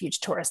now it's a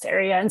huge tourist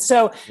area. And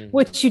so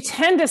what you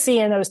tend to see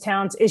in those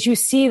towns is you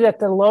see that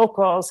the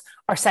locals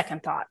are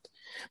second thought.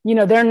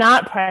 They're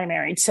not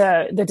primary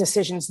to the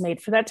decisions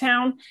made for that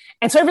town.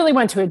 And so I really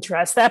want to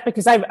address that,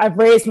 because I've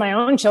raised my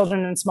own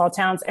children in small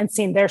towns and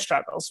seen their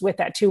struggles with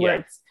that 2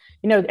 words.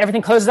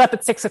 Everything closes up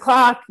at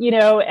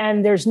 6:00,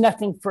 and there's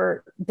nothing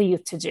for the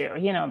youth to do.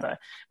 The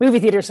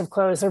movie theaters have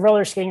closed, the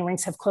roller skating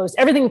rinks have closed.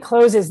 Everything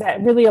closes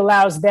that really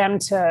allows them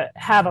to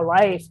have a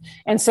life.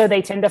 And so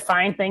they tend to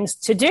find things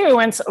to do.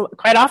 And so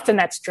quite often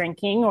that's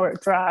drinking or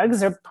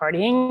drugs or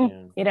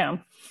partying,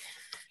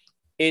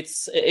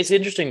 It's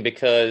interesting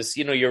because,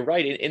 you're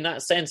right. In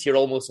that sense, you're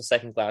almost a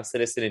second-class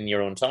citizen in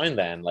your own town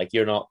then. Like,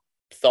 you're not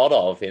thought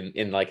of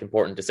in like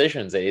important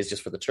decisions. It is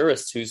just for the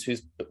tourists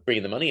who's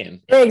bringing the money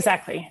in.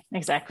 Exactly.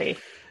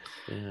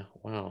 Yeah,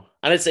 wow.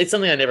 And it's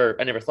something I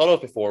never thought of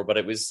before, but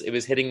it was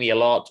hitting me a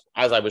lot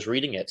as I was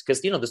reading it,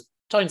 because there's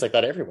towns like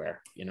that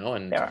everywhere,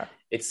 and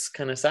it's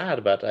kind of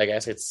sad, but I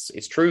guess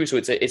it's true. So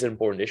it's an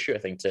important issue, I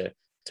think, to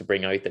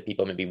bring out that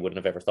people maybe wouldn't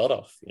have ever thought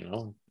of.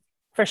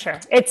 For sure.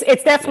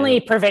 It's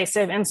definitely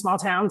pervasive in small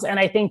towns. And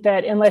I think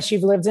that unless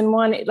you've lived in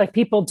one, like,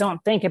 people don't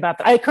think about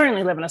that. I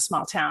currently live in a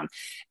small town.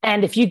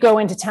 And if you go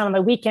into town on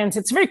the weekends,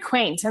 it's very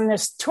quaint, and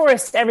there's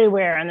tourists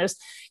everywhere, and there's,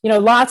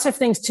 lots of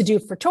things to do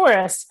for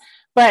tourists.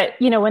 But,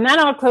 when that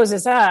all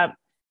closes up,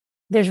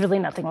 there's really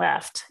nothing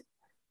left.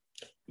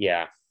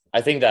 Yeah. I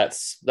think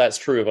that's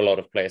true of a lot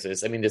of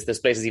places. I mean, there's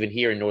places even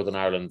here in Northern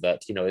Ireland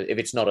that, if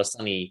it's not a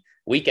sunny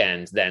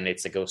weekend, then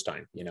it's a ghost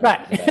town,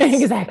 Right.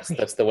 Exactly.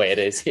 That's the way it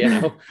is,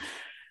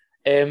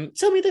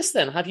 Tell me this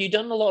then. Have you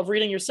done a lot of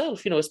reading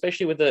yourself,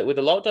 especially with the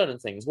lockdown and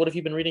things? What have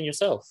you been reading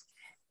yourself?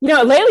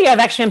 Lately I've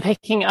actually been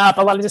picking up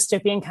a lot of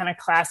dystopian kind of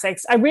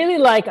classics. I really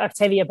like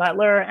Octavia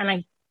Butler, and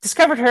I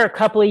discovered her a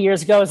couple of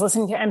years ago. I was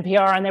listening to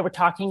NPR, and they were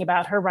talking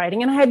about her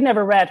writing, and I had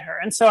never read her.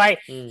 And so I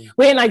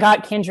went and I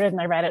got Kindred,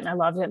 and I read it, and I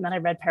loved it. And then I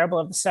read Parable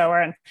of the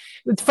Sower. And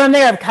from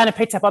there, I've kind of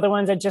picked up other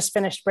ones. I just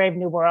finished Brave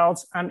New World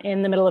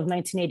in the middle of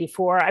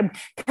 1984. I'm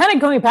kind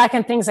of going back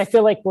on things I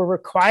feel like were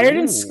required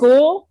in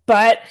school,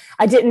 but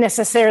I didn't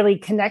necessarily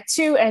connect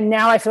to. And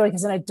now I feel like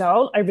as an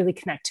adult, I really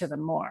connect to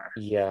them more.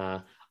 Yeah.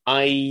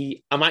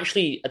 I'm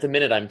actually at the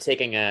minute I'm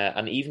taking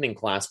an evening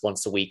class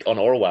once a week on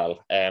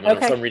Orwell, and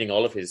so I'm reading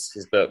all of his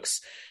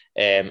books.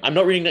 I'm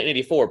not reading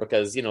 1984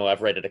 because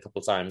I've read it a couple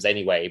of times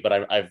anyway,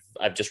 but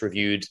I've just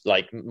reviewed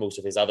like most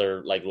of his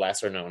other like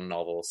lesser known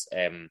novels,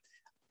 and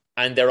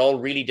they're all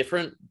really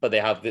different, but they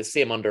have the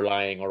same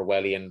underlying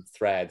Orwellian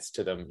threads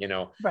to them,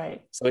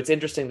 Right. So it's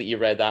interesting that you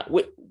read that.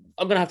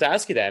 I'm going to have to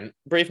ask you then,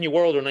 Brave New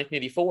World or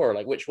 1984,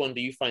 like which one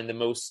do you find the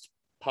most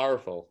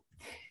powerful?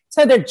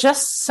 So they're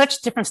just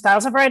such different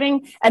styles of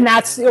writing. And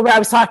that's where I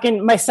was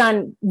talking. My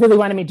son really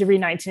wanted me to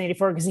read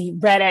 1984 because he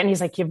read it and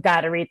he's like, you've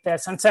got to read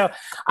this. And so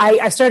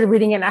I started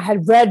reading it, and I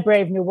had read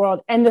Brave New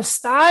World, and the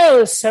style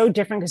is so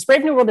different because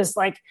Brave New World is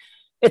like,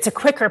 it's a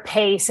quicker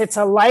pace. It's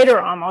a lighter,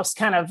 almost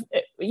kind of,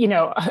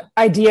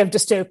 idea of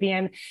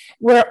dystopian,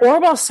 where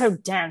Orwell's so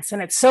dense,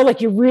 and it's so like,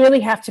 you really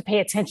have to pay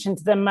attention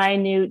to the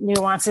minute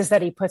nuances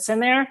that he puts in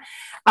there.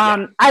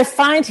 I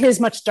find his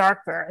much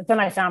darker than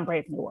I found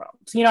Brave New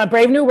World.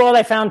 Brave New World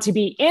I found to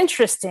be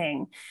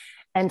interesting,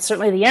 and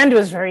certainly the end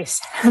was very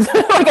sad.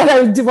 Like,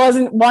 I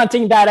wasn't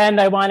wanting that end.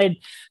 I wanted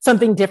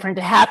something different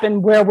to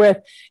happen. Where with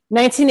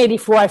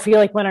 1984, I feel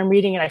like when I'm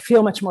reading it, I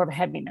feel much more of a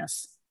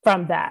heaviness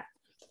from that.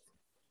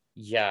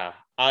 Yeah,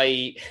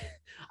 I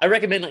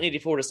recommend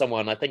 1984 to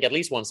someone, I think at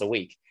least once a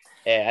week.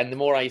 And the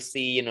more I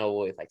see,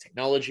 with like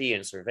technology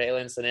and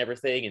surveillance and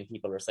everything, and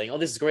people are saying, "Oh,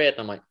 this is great," and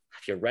I'm like,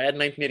 "Have you read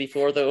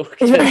 1984 though?"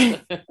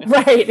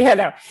 Right? Yeah,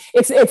 no.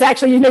 It's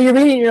actually, you're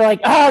reading, and you're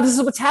like, "Oh, this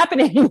is what's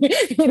happening."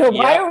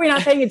 Why are we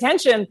not paying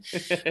attention?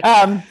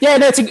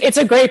 It's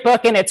a great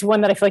book, and it's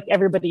one that I feel like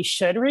everybody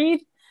should read.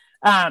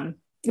 But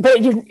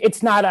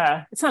it's not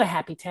a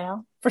happy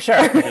tale. For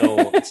sure.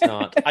 No, it's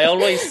not. I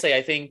always say,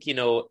 I think,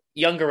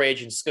 younger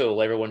age in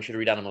school, everyone should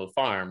read Animal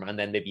Farm. And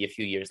then maybe a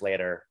few years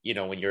later,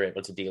 when you're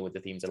able to deal with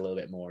the themes a little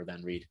bit more,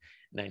 then read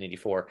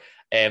 1984.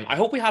 I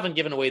hope we haven't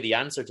given away the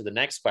answer to the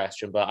next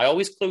question, but I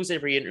always close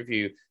every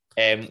interview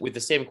with the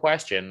same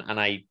question. And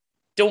I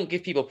don't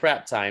give people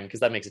prep time because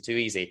that makes it too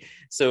easy.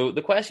 So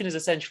the question is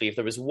essentially, if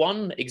there was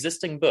one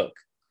existing book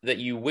that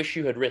you wish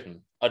you had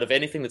written out of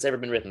anything that's ever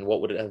been written,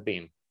 what would it have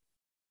been?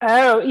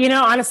 Oh,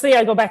 honestly,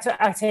 I go back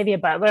to Octavia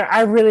Butler.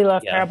 I really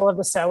love Parable of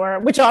the Sower,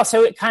 which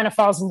also it kind of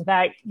falls into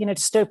that,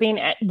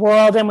 dystopian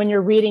world. And when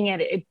you're reading it,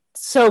 it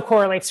so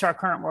correlates to our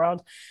current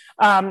world.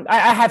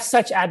 I have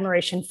such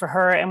admiration for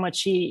her and what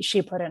she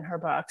put in her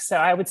book. So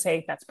I would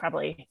say that's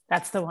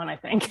the one, I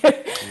think.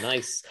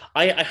 Nice.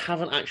 I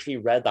haven't actually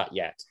read that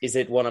yet. Is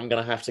it one I'm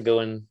going to have to go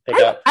and pick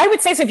up? I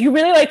would say so. If you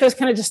really like those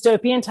kind of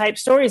dystopian type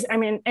stories, I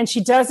mean, and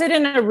she does it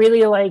in a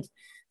really like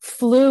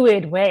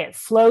fluid way. It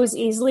flows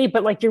easily,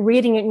 but like you're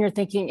reading it and you're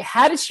thinking,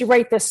 how did she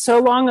write this so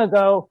long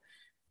ago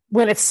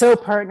when it's so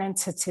pertinent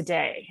to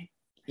today?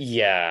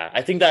 Yeah,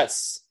 I think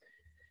that's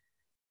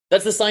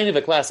the sign of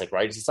a classic,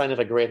 right? It's a sign of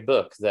a great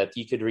book that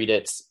you could read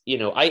it.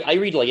 I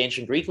read like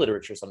ancient Greek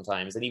literature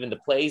sometimes, and even the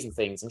plays and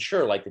things, and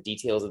sure, like the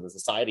details of the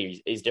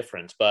society is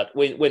different, but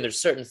when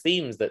there's certain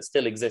themes that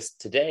still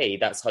exist today,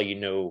 that's how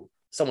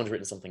someone's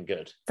written something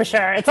good. For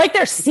sure. It's like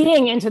they're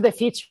seeing into the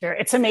future.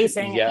 It's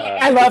amazing. Yeah,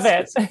 I love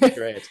it. It's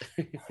great.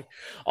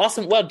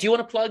 Awesome. Well, do you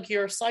want to plug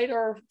your site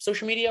or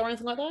social media or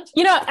anything like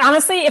that?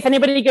 Honestly, if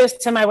anybody goes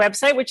to my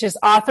website, which is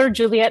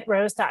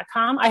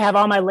authorjulietrose.com, I have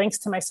all my links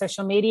to my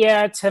social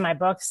media, to my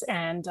books,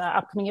 and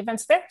upcoming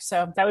events there.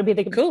 So that would be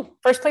the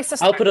first place to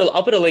start.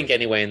 I'll put a link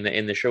anyway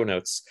in the show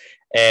notes,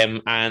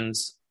 and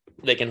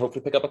they can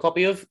hopefully pick up a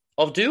copy of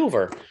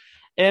Do-Over.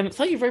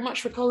 Thank you very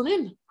much for calling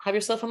in. Have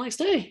yourself a nice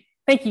day.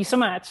 Thank you so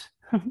much.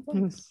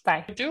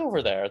 Bye.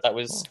 Do-Over there. That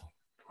was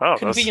Wow,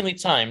 conveniently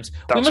timed.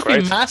 That's we must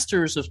great. be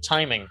masters of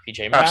timing,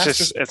 PJ.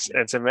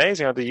 It's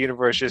amazing how the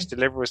universe just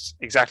delivers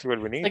exactly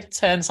what we need. Like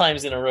 10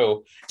 times in a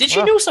row. Did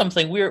you know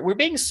something? We're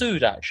being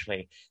sued,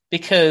 actually,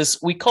 because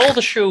we call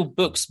the show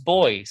Books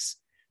Boys,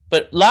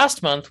 but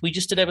last month we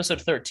just did episode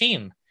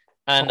 13,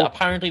 and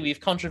apparently we've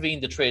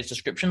contravened the Trade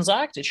Descriptions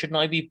Act. It should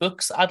now be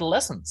Books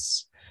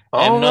Adolescents.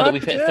 Now that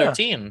we've hit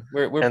 13,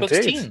 we're Books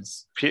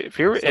Teens.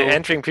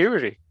 Entering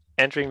puberty.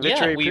 Entering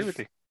literary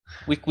puberty.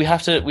 We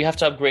have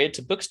to upgrade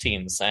to Books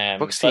Teens.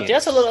 Books but Teens.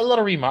 that's a lot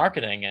of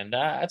remarketing, and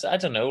I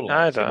don't know.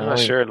 I'm not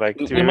sure. Like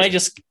we might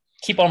just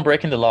keep on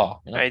breaking the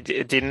law. I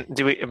didn't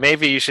do we.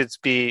 Maybe you should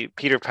be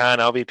Peter Pan.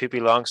 I'll be Pippi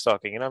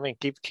Longstocking. You know what I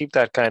mean? Keep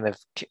that kind of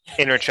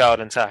inner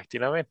child intact. You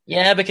know what I mean?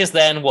 Yeah, because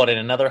then in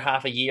another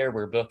half a year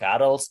we're Book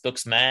Adults,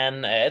 Books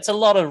Men. It's a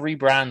lot of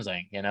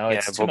rebranding.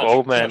 It's Book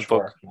Old Man,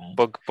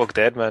 Book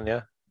Dead Man.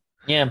 Yeah.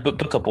 Yeah, Book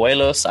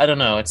Abuelos. I don't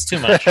know. It's too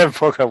much.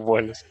 Book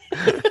Abuelos.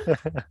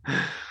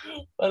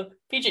 Well,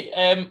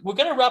 PJ, we're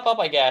going to wrap up,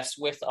 I guess,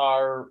 with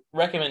our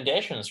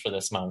recommendations for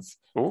this month.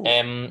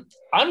 I'm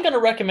going to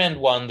recommend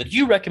one that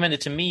you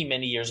recommended to me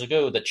many years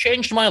ago that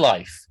changed my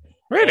life.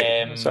 Really?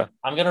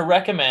 I'm going to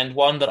recommend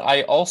one that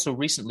I also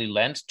recently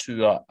lent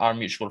to our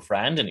mutual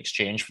friend in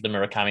exchange for the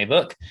Murakami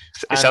book.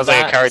 It sounds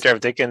like a character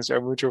of Dickens,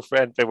 our mutual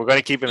friend, but we're going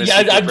to keep him in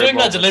secret. I'm doing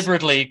that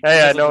deliberately.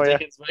 I know.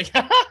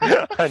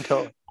 I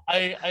know.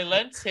 I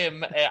lent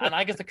him an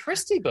Agatha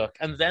Christie book,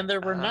 and then there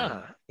were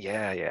none.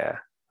 Yeah.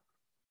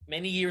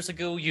 Many years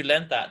ago, you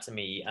lent that to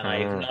me, and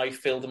I've Mm. now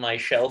filled my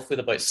shelf with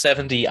about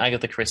 70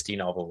 Agatha Christie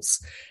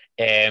novels.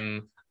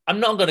 I'm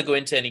not going to go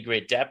into any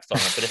great depth on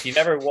it, but if you've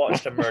ever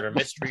watched a murder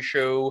mystery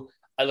show,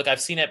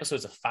 I've seen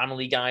episodes of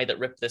Family Guy that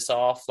rip this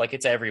off. Like,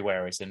 it's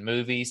everywhere. It's in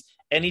movies.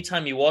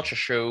 Anytime you watch a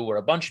show where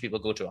a bunch of people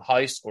go to a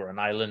house or an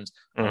island,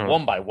 and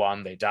one by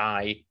one they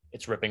die,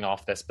 it's ripping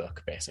off this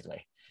book,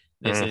 basically.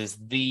 This is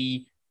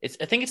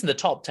I think it's in the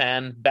top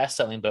 10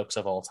 best-selling books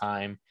of all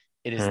time.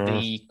 It is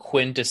the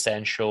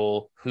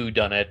quintessential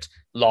whodunit,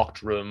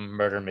 locked room,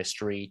 murder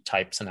mystery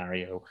type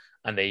scenario.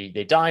 And they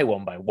die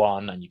one by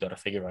one, and you got to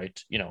figure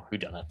out, who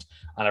done it.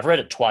 And I've read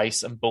it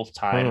twice, and both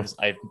times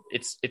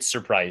it's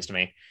surprised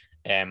me.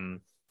 I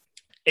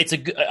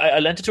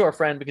lent it to our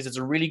friend because it's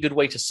a really good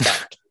way to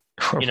start.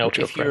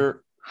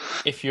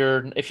 If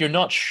you're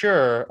not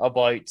sure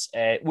about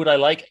would I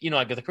like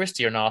Agatha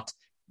Christie or not,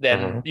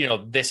 then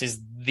this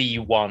is the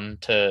one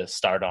to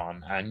start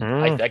on, and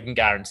I can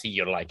guarantee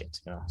you'll like it.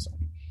 So.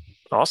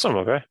 Awesome.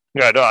 Okay.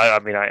 Yeah. No. I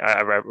mean,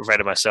 I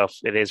read it myself.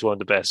 It is one of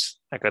the best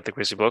Agatha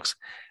Christie books,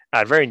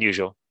 and very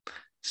unusual.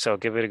 So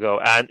give it a go.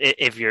 And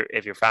if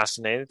you're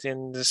fascinated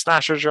in the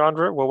slasher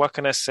genre, well, what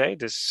can I say?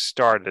 This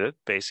started it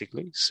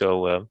basically.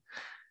 So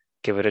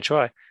give it a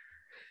try.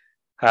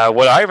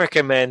 What I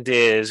recommend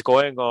is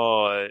going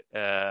on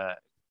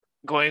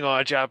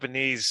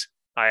Japanese.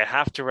 I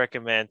have to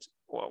recommend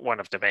one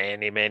of the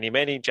many, many,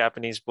 many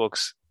Japanese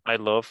books I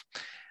love,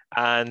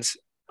 and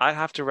I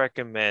have to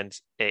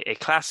recommend a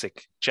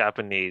classic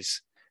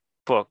Japanese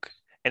book.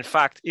 In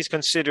fact, he's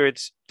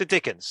considered the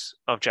Dickens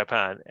of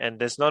Japan, and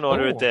there's none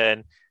other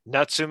than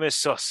Natsume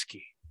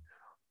Soseki.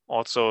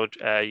 Also,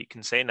 you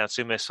can say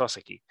Natsume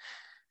Soseki.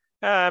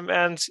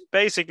 And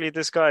basically,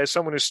 this guy is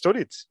someone who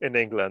studied in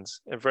England,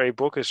 a very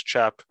bookish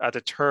chap at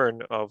the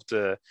turn of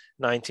the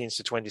 19th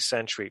to 20th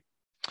century.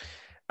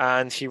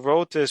 And he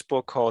wrote this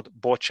book called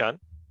Bochan,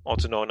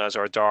 also known as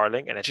Our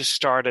Darling, and it just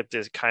started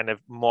this kind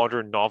of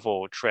modern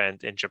novel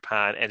trend in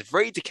Japan, and it's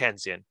very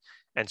Dickensian,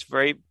 and it's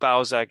very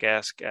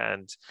Balzac-esque,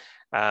 and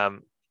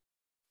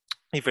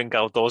even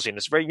Galdosian.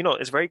 It's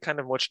very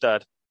kind of much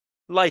that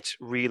light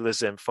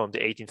realism from the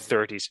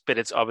 1830s, but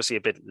it's obviously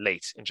a bit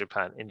late in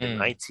Japan in the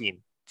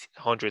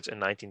 1900s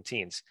and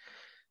 1910s.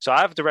 So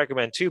I have to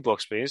recommend two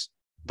books, please.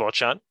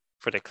 Bochan,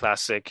 for the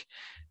classic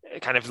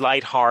kind of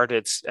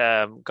light-hearted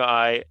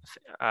guy.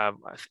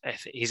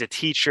 He's a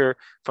teacher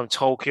from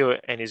Tokyo,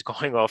 and he's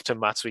going off to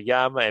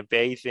Matsuyama and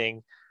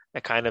bathing,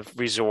 a kind of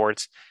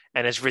resort,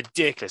 and it's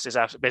ridiculous. It's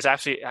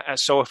absolutely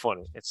so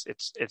funny.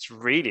 It's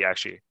really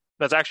actually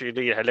that's actually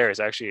really hilarious.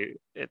 Actually,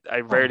 I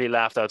rarely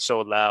laughed out so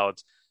loud,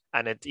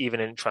 and even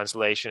in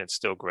translation, it's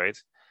still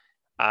great,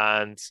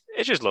 and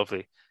it's just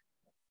lovely.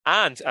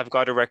 And I've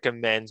got to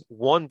recommend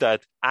one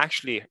that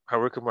actually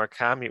Haruki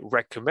Murakami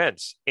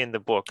recommends in the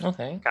book,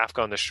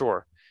 Kafka on the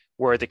Shore,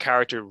 where the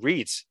character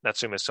reads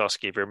Natsume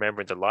Soseki, if you remember,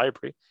 in the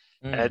library.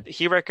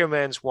 He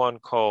recommends one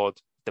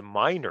called The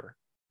Miner,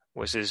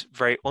 which is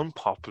very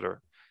unpopular.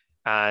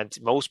 And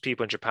most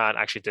people in Japan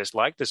actually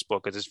dislike this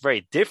book because it's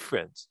very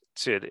different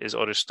to his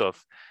other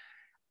stuff.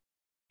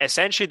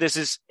 Essentially, this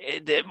is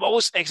the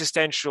most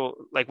existential,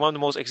 like one of the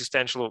most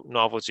existential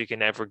novels you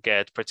can ever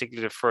get,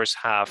 particularly the first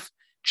half,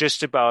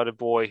 just about a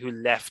boy who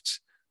left,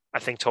 I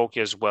think,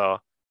 Tokyo as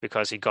well,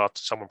 because he got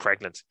someone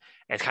pregnant.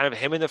 And kind of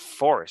him in the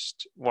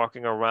forest,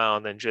 walking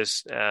around and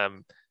just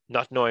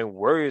not knowing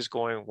where he's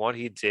going, what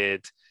he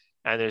did.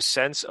 And there's a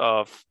sense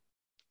of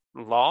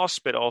loss,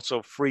 but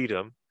also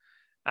freedom.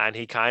 And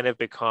he kind of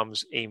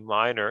becomes a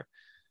miner.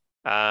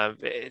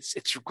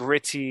 It's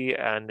gritty,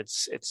 and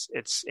it's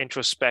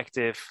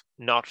introspective,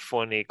 not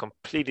funny,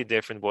 completely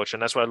different butch.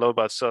 And that's what I love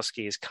about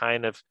Soseki. He's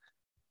kind of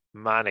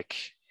manic.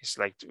 He's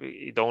like,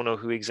 you don't know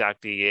who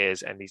exactly he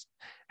is, and he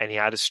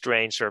had a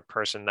strange sort of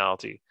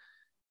personality.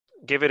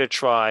 Give it a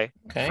try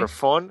for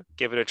fun.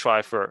 Give it a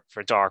try for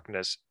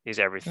darkness. He's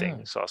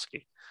everything,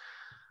 Soseki.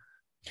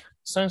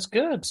 Sounds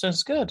good.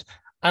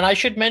 And I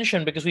should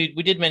mention, because we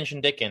did mention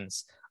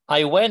Dickens,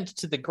 I went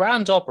to the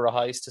Grand Opera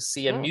House to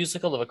see a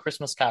musical of A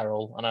Christmas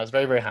Carol, and I was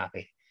very, very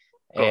happy.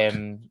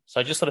 So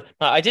I just sort of,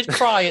 I did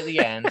cry at the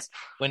end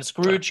when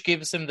Scrooge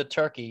gives him the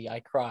turkey. I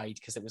cried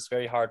because it was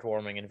very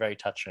heartwarming and very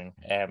touching.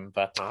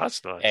 But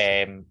that's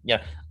nice.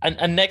 Yeah,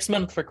 and next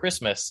month for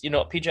Christmas,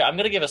 PJ, I'm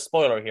going to give a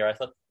spoiler here. I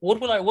thought, what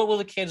will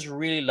the kids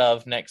really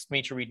love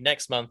me to read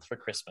next month for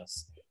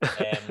Christmas?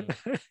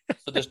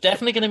 So there's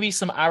definitely going to be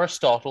some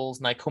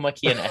Aristotle's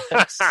Nicomachean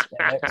Ethics.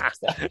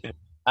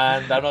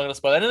 And I'm not going to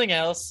spoil anything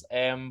else,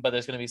 but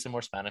there's going to be some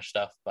more Spanish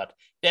stuff. But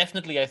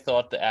definitely, I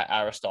thought that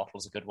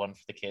Aristotle's a good one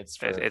for the kids.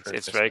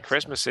 It's very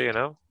Christmassy,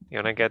 You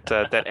want to get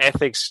that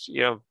ethics,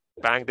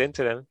 banged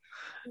into them.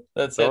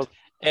 That's it.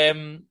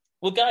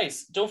 Well,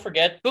 guys, don't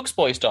forget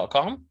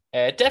booksboys.com.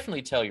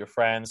 Definitely tell your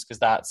friends, because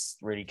that's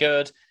really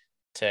good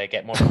to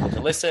get more people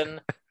to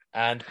listen.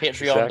 And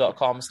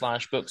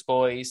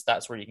patreon.com/booksboys.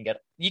 That's where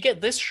you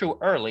get this show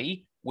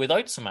early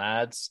without some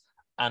ads,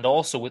 and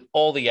also with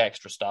all the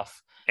extra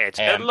stuff. It's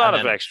a lot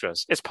of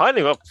extras. It's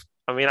piling up.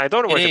 I mean, I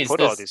don't know where to put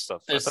all this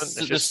stuff.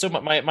 There's so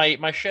much.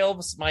 My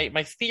shelves,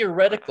 my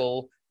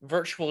theoretical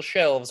virtual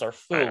shelves are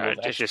full of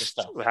extra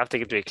stuff. We have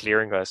to do a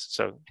clearing, guys.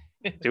 So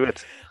do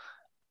it.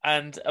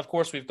 And of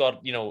course, we've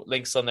got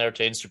links on there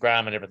to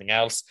Instagram and everything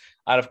else.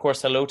 And of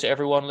course, hello to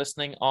everyone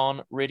listening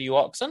on Radio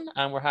Oxen,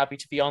 and we're happy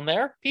to be on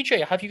there.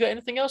 PJ, have you got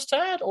anything else to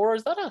add, or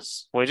is that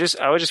us?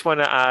 I would just want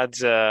to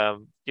add, I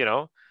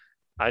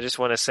just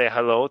want to say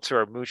hello to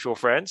our mutual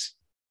friends.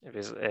 If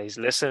he's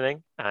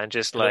listening, and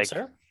just hello,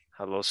 sir.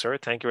 Hello, sir.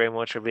 Thank you very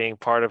much for being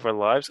part of our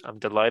lives. I'm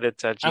delighted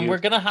that you. And we're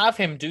gonna have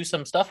him do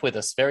some stuff with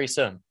us very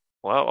soon.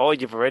 Well,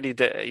 you've already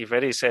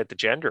said the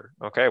gender.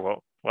 Okay,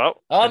 well. Oh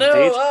indeed.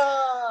 no.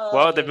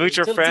 Well, the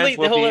mutual friends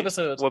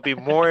will be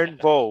more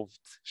involved,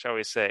 shall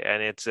we say?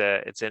 And it's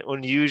an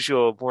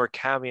unusual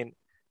Murakami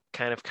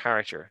kind of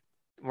character.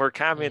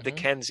 Murakami,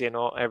 Dickensian,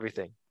 and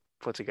everything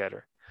put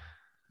together.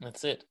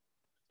 That's it.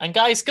 And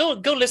guys, go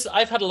listen.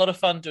 I've had a lot of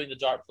fun doing the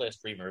Dark Place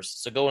Dreamers,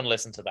 so go and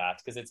listen to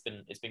that because it's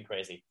been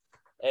crazy.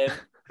 And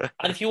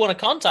if you want to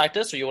contact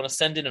us or you want to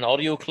send in an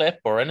audio clip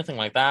or anything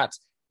like that,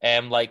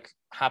 like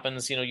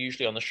happens,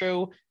 usually on the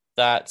show,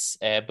 that's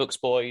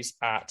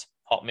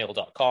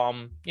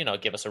booksboys@hotmail.com.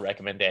 Give us a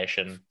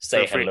recommendation,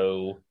 say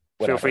hello.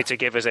 Whatever. Feel free to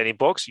give us any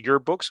books, your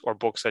books, or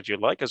books that you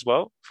like as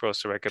well, for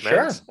us to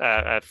recommend,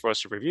 for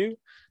us to review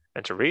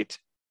and to read.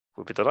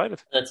 We'll be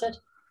delighted. That's it.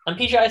 And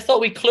PJ, I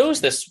thought we'd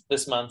close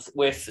this month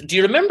with, do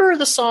you remember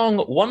the song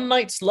One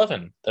Night's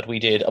Lovin' that we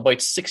did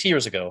about 6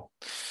 years ago?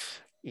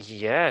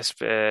 Yes,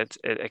 but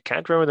I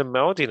can't remember the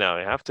melody now.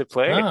 I have to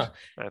play it.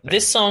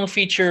 This song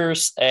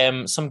features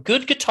some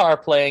good guitar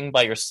playing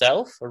by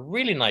yourself, a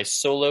really nice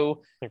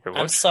solo,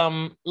 and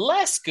some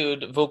less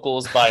good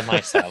vocals by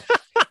myself.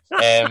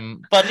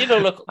 But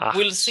look,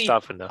 we'll see.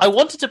 I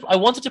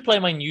wanted to play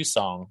my new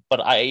song,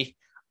 but I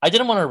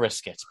didn't want to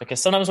risk it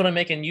because sometimes when I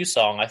make a new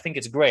song, I think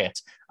it's great,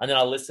 and then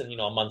I'll listen,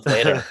 a month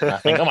later, and I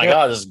think, oh my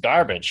god, this is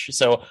garbage.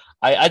 So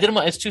I didn't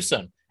want. It's too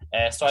soon.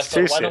 So I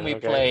thought, why don't we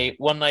play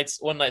One Night's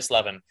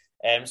Lovin'?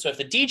 So if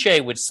the DJ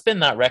would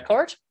spin that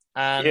record,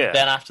 and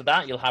then after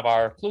that, you'll have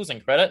our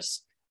closing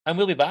credits, and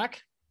we'll be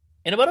back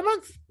in about a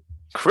month.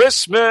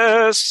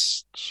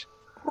 Christmas.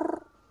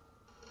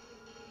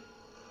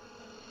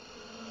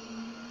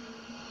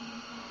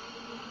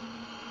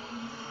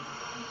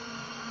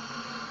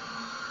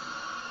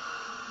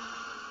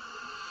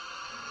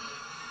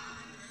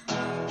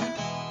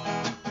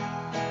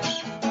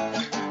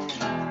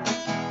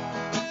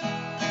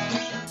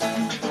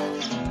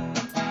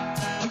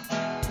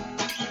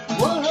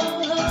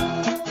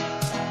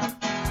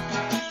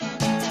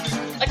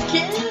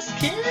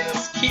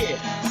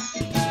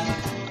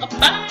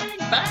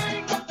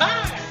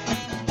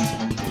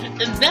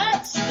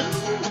 That's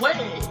the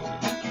way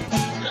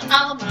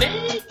I'll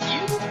make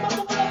you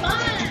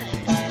mine.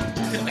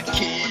 A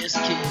kiss,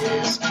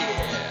 kiss,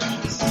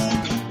 kiss.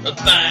 A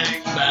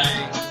bang,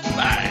 bang,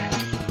 bang.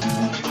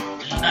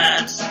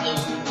 That's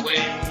the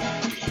way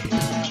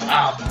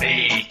I'll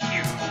make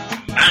you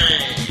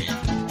mine.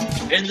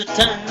 And the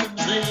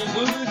times they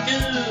were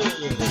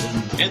good,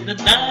 and the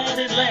night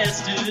it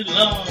lasted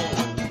long.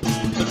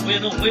 But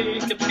when I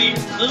wake up in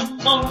the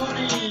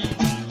morning,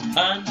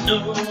 I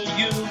know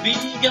you'll be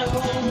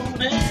gone.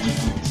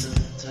 And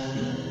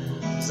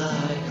sometimes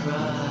I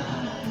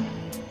cry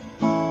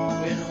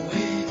when I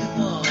wake up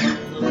all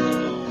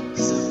alone.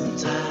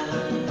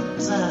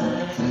 Sometimes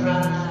I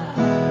cry,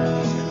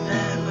 and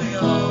then we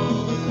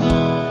all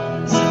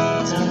alone.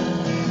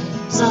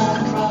 Sometimes I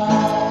cry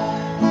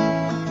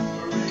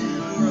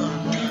forever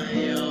on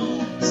my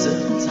own.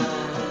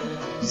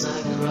 Sometimes I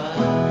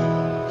cry.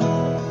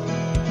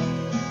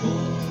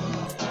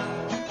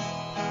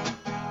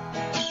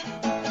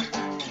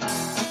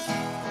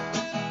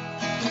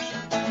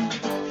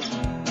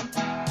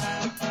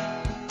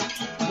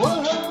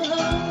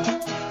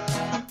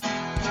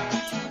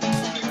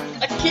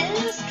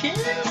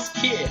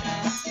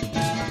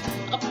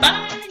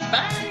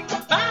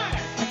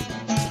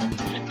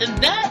 And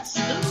that's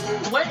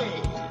the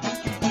way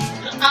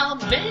I'll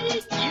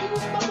make you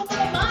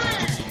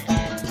mine.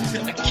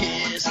 A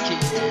kiss,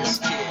 kiss,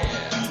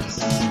 kiss.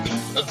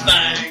 A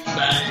bang,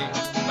 bang,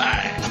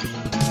 bang.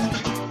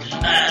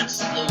 That's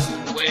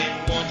the way.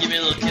 Won't give me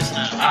a little kiss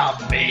now. I'll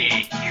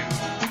make you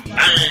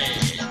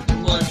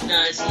mine. One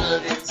night's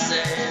loving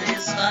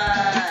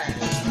satisfied,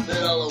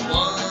 but all I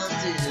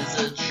want is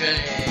a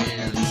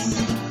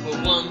chance for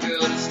one girl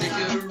to stick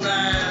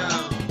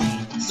around,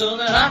 so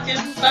that I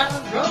can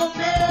find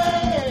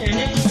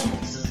romance.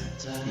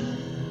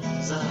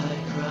 Sometimes I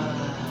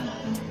cry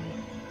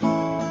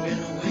when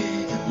I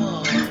wake up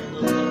all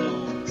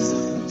alone.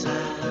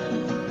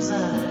 Sometimes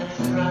I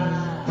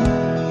cry,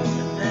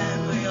 and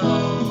then we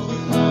all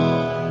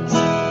alone.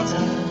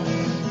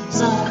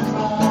 Sometimes I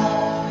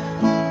cry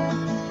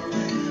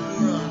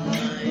forever on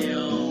my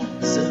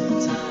own.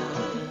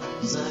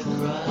 Sometimes I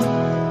cry.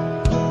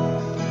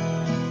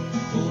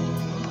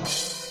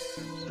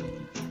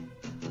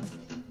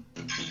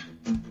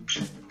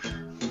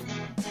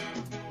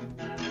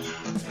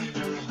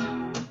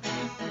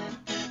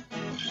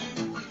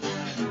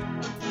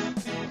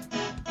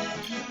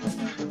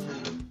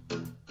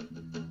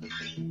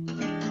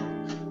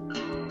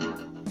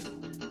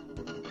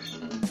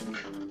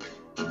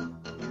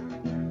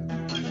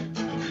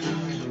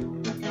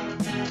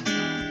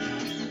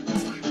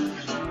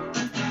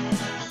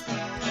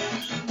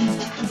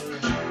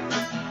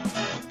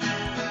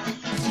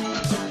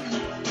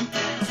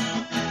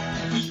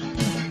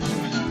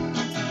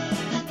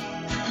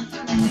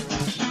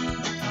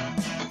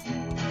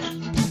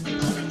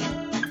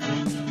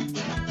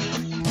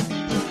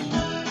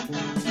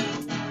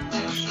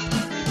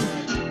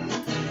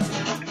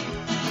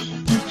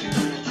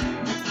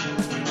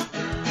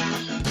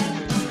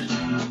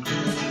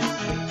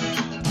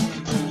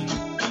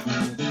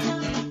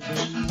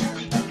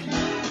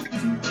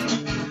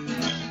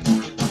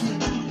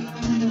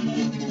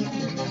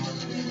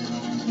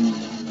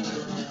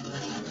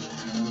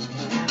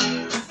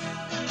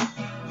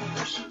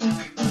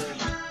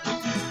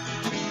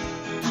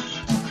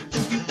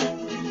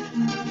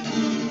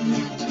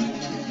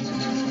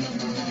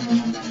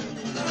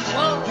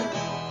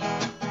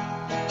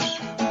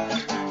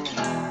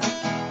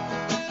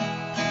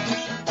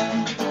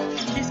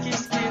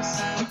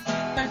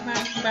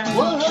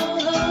 Whoa,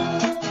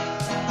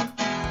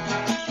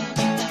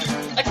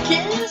 a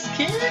kiss,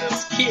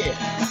 kiss, kiss,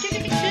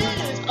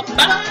 kiss, a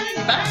bang,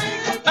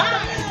 bang,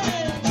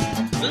 bang,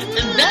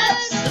 and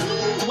that's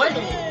the way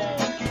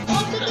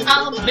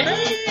I'll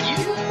make you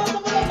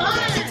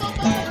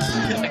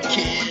mine. A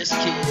kiss,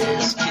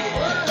 kiss, kiss,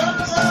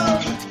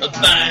 a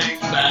bang,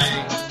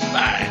 bang,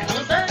 bang,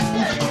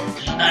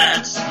 and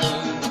that's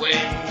the way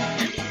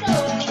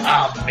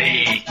I'll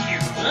make you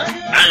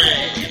mine.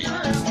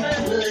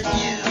 But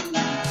you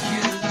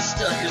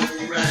stuck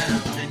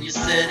around and you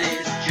said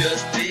it's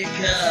just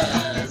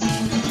because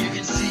you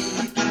can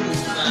see through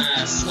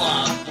my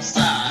slothful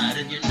side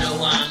and you know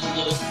I'm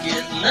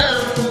looking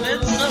low,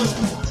 and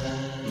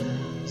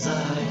sometimes I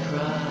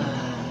cry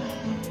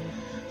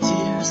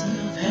tears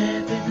of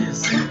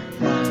happiness and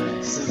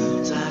pride.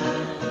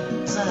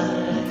 Sometimes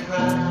I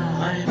cry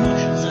my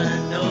emotions I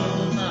no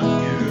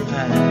longer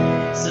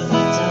hide.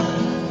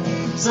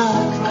 Sometimes I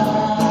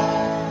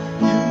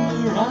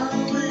cry you're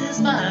always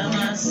by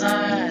my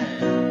side.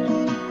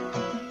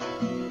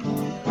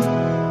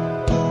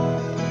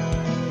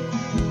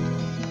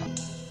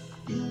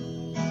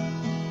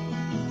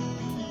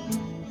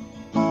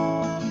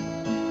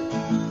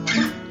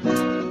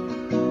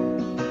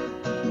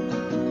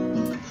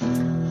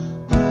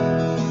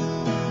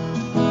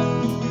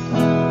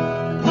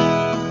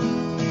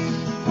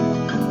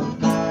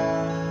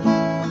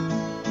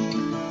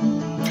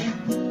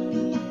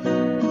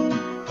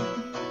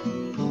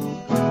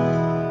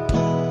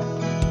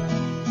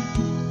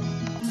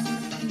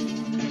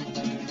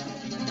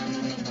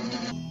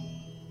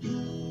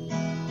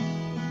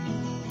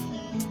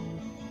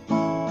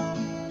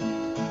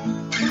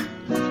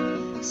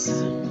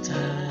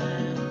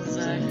 Sometimes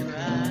I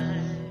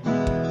cry.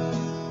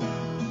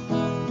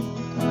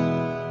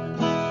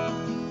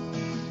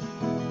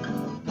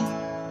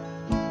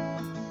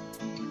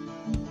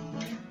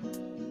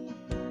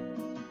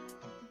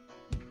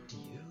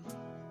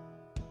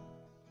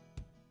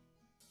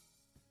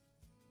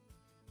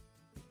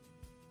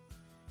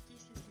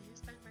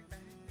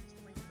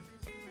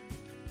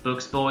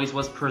 Books Boys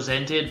was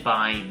presented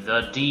by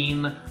The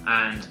Dean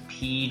and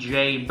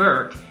PJ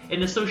Burke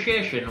in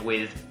association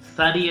with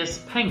Thaddeus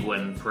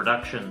Penguin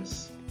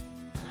Productions.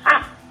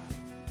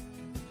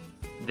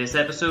 This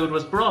episode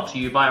was brought to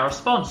you by our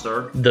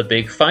sponsor, The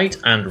Big Fight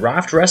and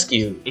Raft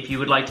Rescue. If you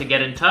would like to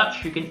get in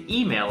touch, you can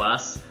email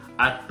us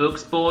at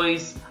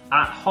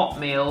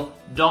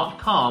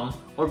booksboys@hotmail.com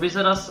or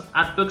visit us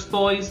at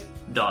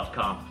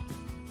booksboys.com.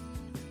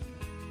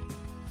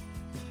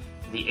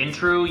 The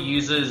intro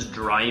uses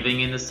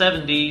Driving in the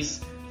 70s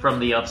from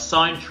the Of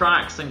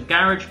Soundtracks and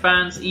Garage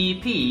Bands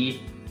EP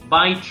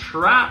by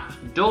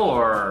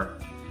Trapdoor.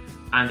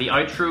 And the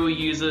outro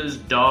uses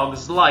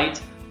Dog's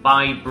Light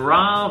by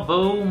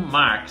Bravo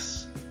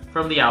Max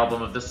from the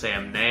album of the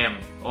same name.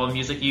 All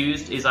music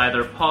used is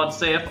either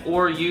PodSafe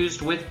or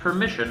used with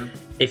permission.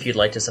 If you'd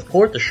like to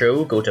support the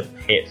show, go to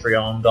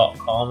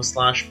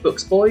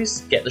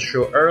patreon.com/booksboys, get the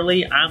show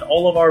early and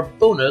all of our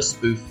bonus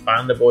Spoof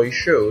Fandaboy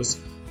shows.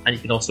 And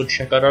you can also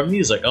check out our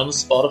music on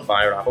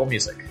Spotify or Apple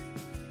Music.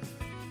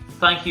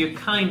 Thank you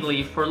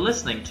kindly for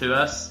listening to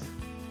us.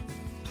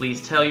 Please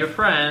tell your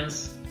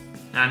friends,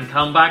 and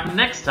come back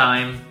next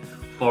time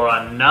for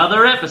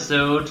another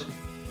episode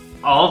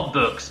of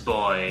Books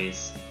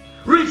Boys.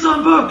 Read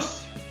some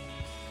books!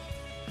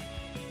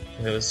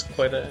 It was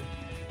quite a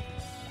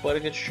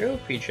good show,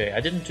 PJ. I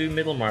didn't do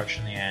Middlemarch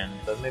in the end,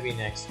 but maybe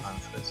next time,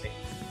 Frizzy.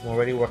 I'm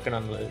already working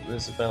on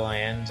Isabel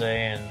Allende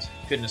and,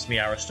 goodness me,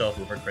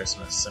 Aristotle for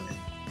Christmas. I mean,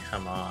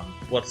 come on,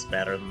 what's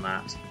better than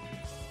that?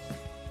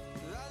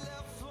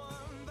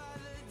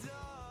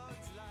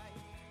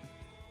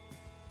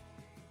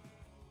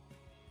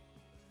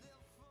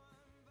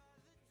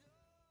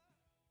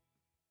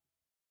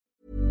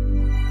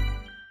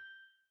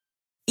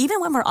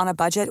 Even when we're on a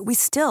budget, we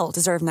still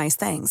deserve nice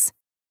things.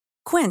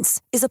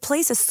 Quince is a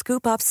place to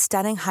scoop up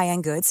stunning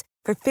high-end goods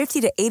for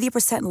 50 to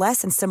 80%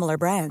 less than similar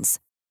brands.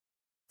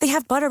 They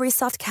have buttery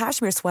soft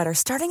cashmere sweaters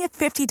starting at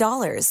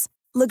 $50,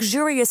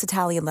 luxurious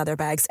Italian leather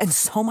bags, and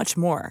so much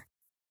more.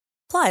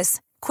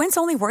 Plus, Quince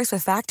only works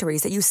with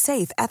factories that use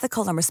safe,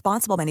 ethical, and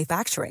responsible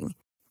manufacturing.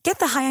 Get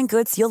the high-end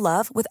goods you'll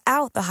love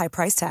without the high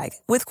price tag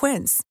with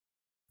Quince.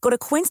 Go to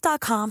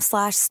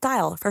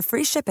quince.com/style for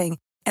free shipping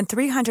and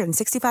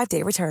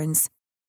 365-day returns.